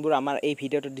মিডিয়া লিংকবোৰ আমাৰ এই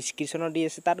ভিডিওটোৰ ডেসক্ৰিপচনত দি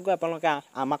আছে তাত গৈ আপোনালোকে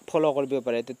আমাক ফলো কৰিব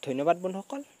পাৰে তো ধন্যবাদ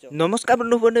বন্ধুসকল নমস্কাৰ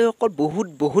বন্ধুসকল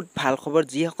বহুত ভাল খবৰ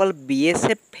যিসকল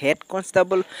BSF হেড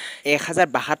কনস্টেবল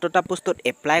 1072টা পোষ্টত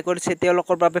এপ্লাই কৰিছে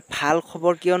তেওঁলোকৰ বাবে ভাল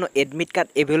খবৰ কিয়নো এডমিট কাৰ্ড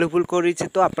এভেইলেবল কৰিছে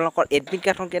তো আপোনালোকৰ এডমিট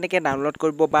কাৰ্ডখন কেনেকৈ ডাউনলোড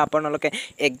কৰিব বা আপোনালোকে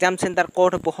এক্সাম সেন্টাৰ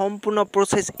ক'ত হ'ব সম্পূৰ্ণ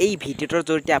প্ৰসেস এই ভিডিওটোৰ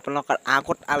জৰিয়তে আপোনালোকৰ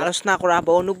আগত আলোচনা কৰা হ'ব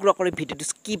অনুগ্ৰহ কৰি ভিডিওটো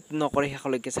স্কিপ নকৰি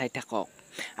শেষলৈকে চাই থাকক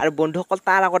আৰু বন্ধুসকল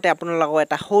তাৰ আগতে আপোনালোকক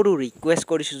এটা সৰু ৰিকুৱেষ্ট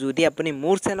কৰিছো যদি আপুনি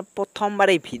মোৰ চেনেল প্ৰথমবাৰ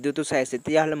এই ভিডিওটো চাই আছে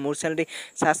তেতিয়াহলে মোৰ চেনেলটি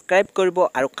সাবস্ক্ৰাইব কৰিব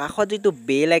আৰু কাষত যেটো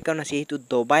বেল আইকন আছে সেইটো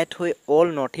দবাই থৈ অল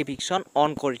নোটিফিকেশন অন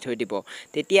কৰি থৈ দিব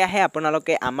তেতিয়াহে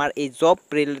আপোনালোকে আমাৰ এই জব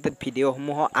ৰিলেটেড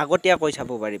ভিডিওসমূহ আগতীয়াকৈ চাব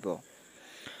পাৰিব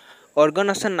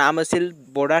অৰ্গানাইজেশ্যন নাম আছিল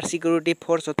বৰ্ডাৰ সিকিউৰিটি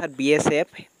ফোৰ্স অৰ্থাৎ BSF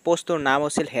পোষ্টৰ নাম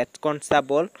আছিল হেড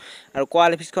কনস্টেবল আৰু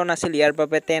কোৱালিফিকেশন আছিল ইয়াৰ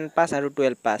বাবে 10 পাস আৰু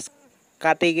 12 পাস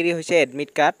ক্যাটেগৰী হৈছে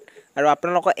এডমিট কাৰ্ড আৰু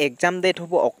আপোনালোকৰ এক্সাম ডেট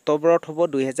হ'ব অক্টোবৰত হ'ব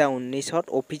 2019ত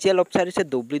অফিচিয়েল ওয়েবসাইট হৈছে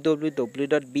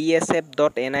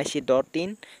www.bsf.nic.in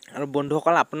আৰু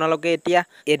বন্ধুসকল আপোনালোকে এতিয়া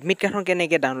এডমিট কাৰ্ডখন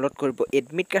কেনেকৈ ডাউনলোড কৰিব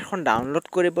এডমিট কাৰ্ডখন ডাউনলোড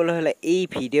কৰিবলৈ হলে এই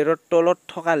ভিডিওৰ তলত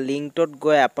থকা লিংকটোত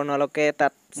গৈ আপোনালোকে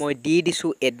তাত মই দি দিছো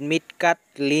এডমিট কাৰ্ড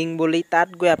লিংক বুলি তাত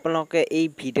গৈ আপোনালোকে এই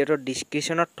ভিডিওৰ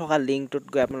ডেসক্ৰিপচনত থকা লিংকটোত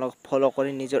গৈ আপোনালোক ফলো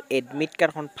কৰি নিজৰ এডমিট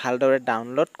কাৰ্ডখন ভালদৰে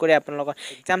ডাউনলোড কৰি আপোনালোকৰ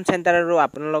এক্সাম সেন্টাৰ আৰু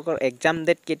আপোনালোকৰ এক্সাম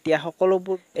ডেট কেতিয়া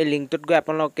সকলোবোৰ এই লিংকটোত গৈ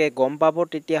আপোনালোকে গম পাব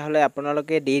তেতিয়াহলে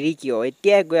আপোনালোকে দেৰি কিয়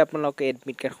এতিয়া গৈ আপোনালোকে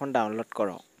এডমিট কাৰ্ডখন ডাউনলোড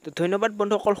কৰক তো ধন্যবাদ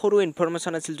বন্ধুসকল সৰু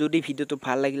ইনফৰমেশন আছিল যদি ভিডিওটো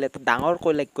ভাল লাগিলে তো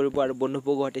ডাঙৰকৈ লাইক কৰিব আৰু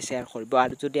বন্ধুবৰ্গৰ সৈতে শেয়াৰ কৰিব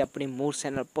আৰু যদি আপুনি মোৰ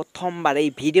চেনেল প্ৰথমবাৰ এই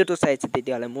ভিডিওটো চাইছে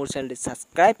তেতিয়াহলে মোৰ চেনেলটো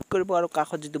সাবস্ক্ৰাইব কৰিব আৰু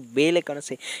কাষত যেটো বেল আইকন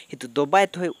আছে সেইটো দবাই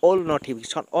থৈ অল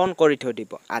নোটিফিকেশন অন কৰি থৈ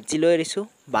দিব আজিলৈ এৰিছো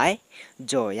বাই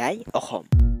জয় আই অসম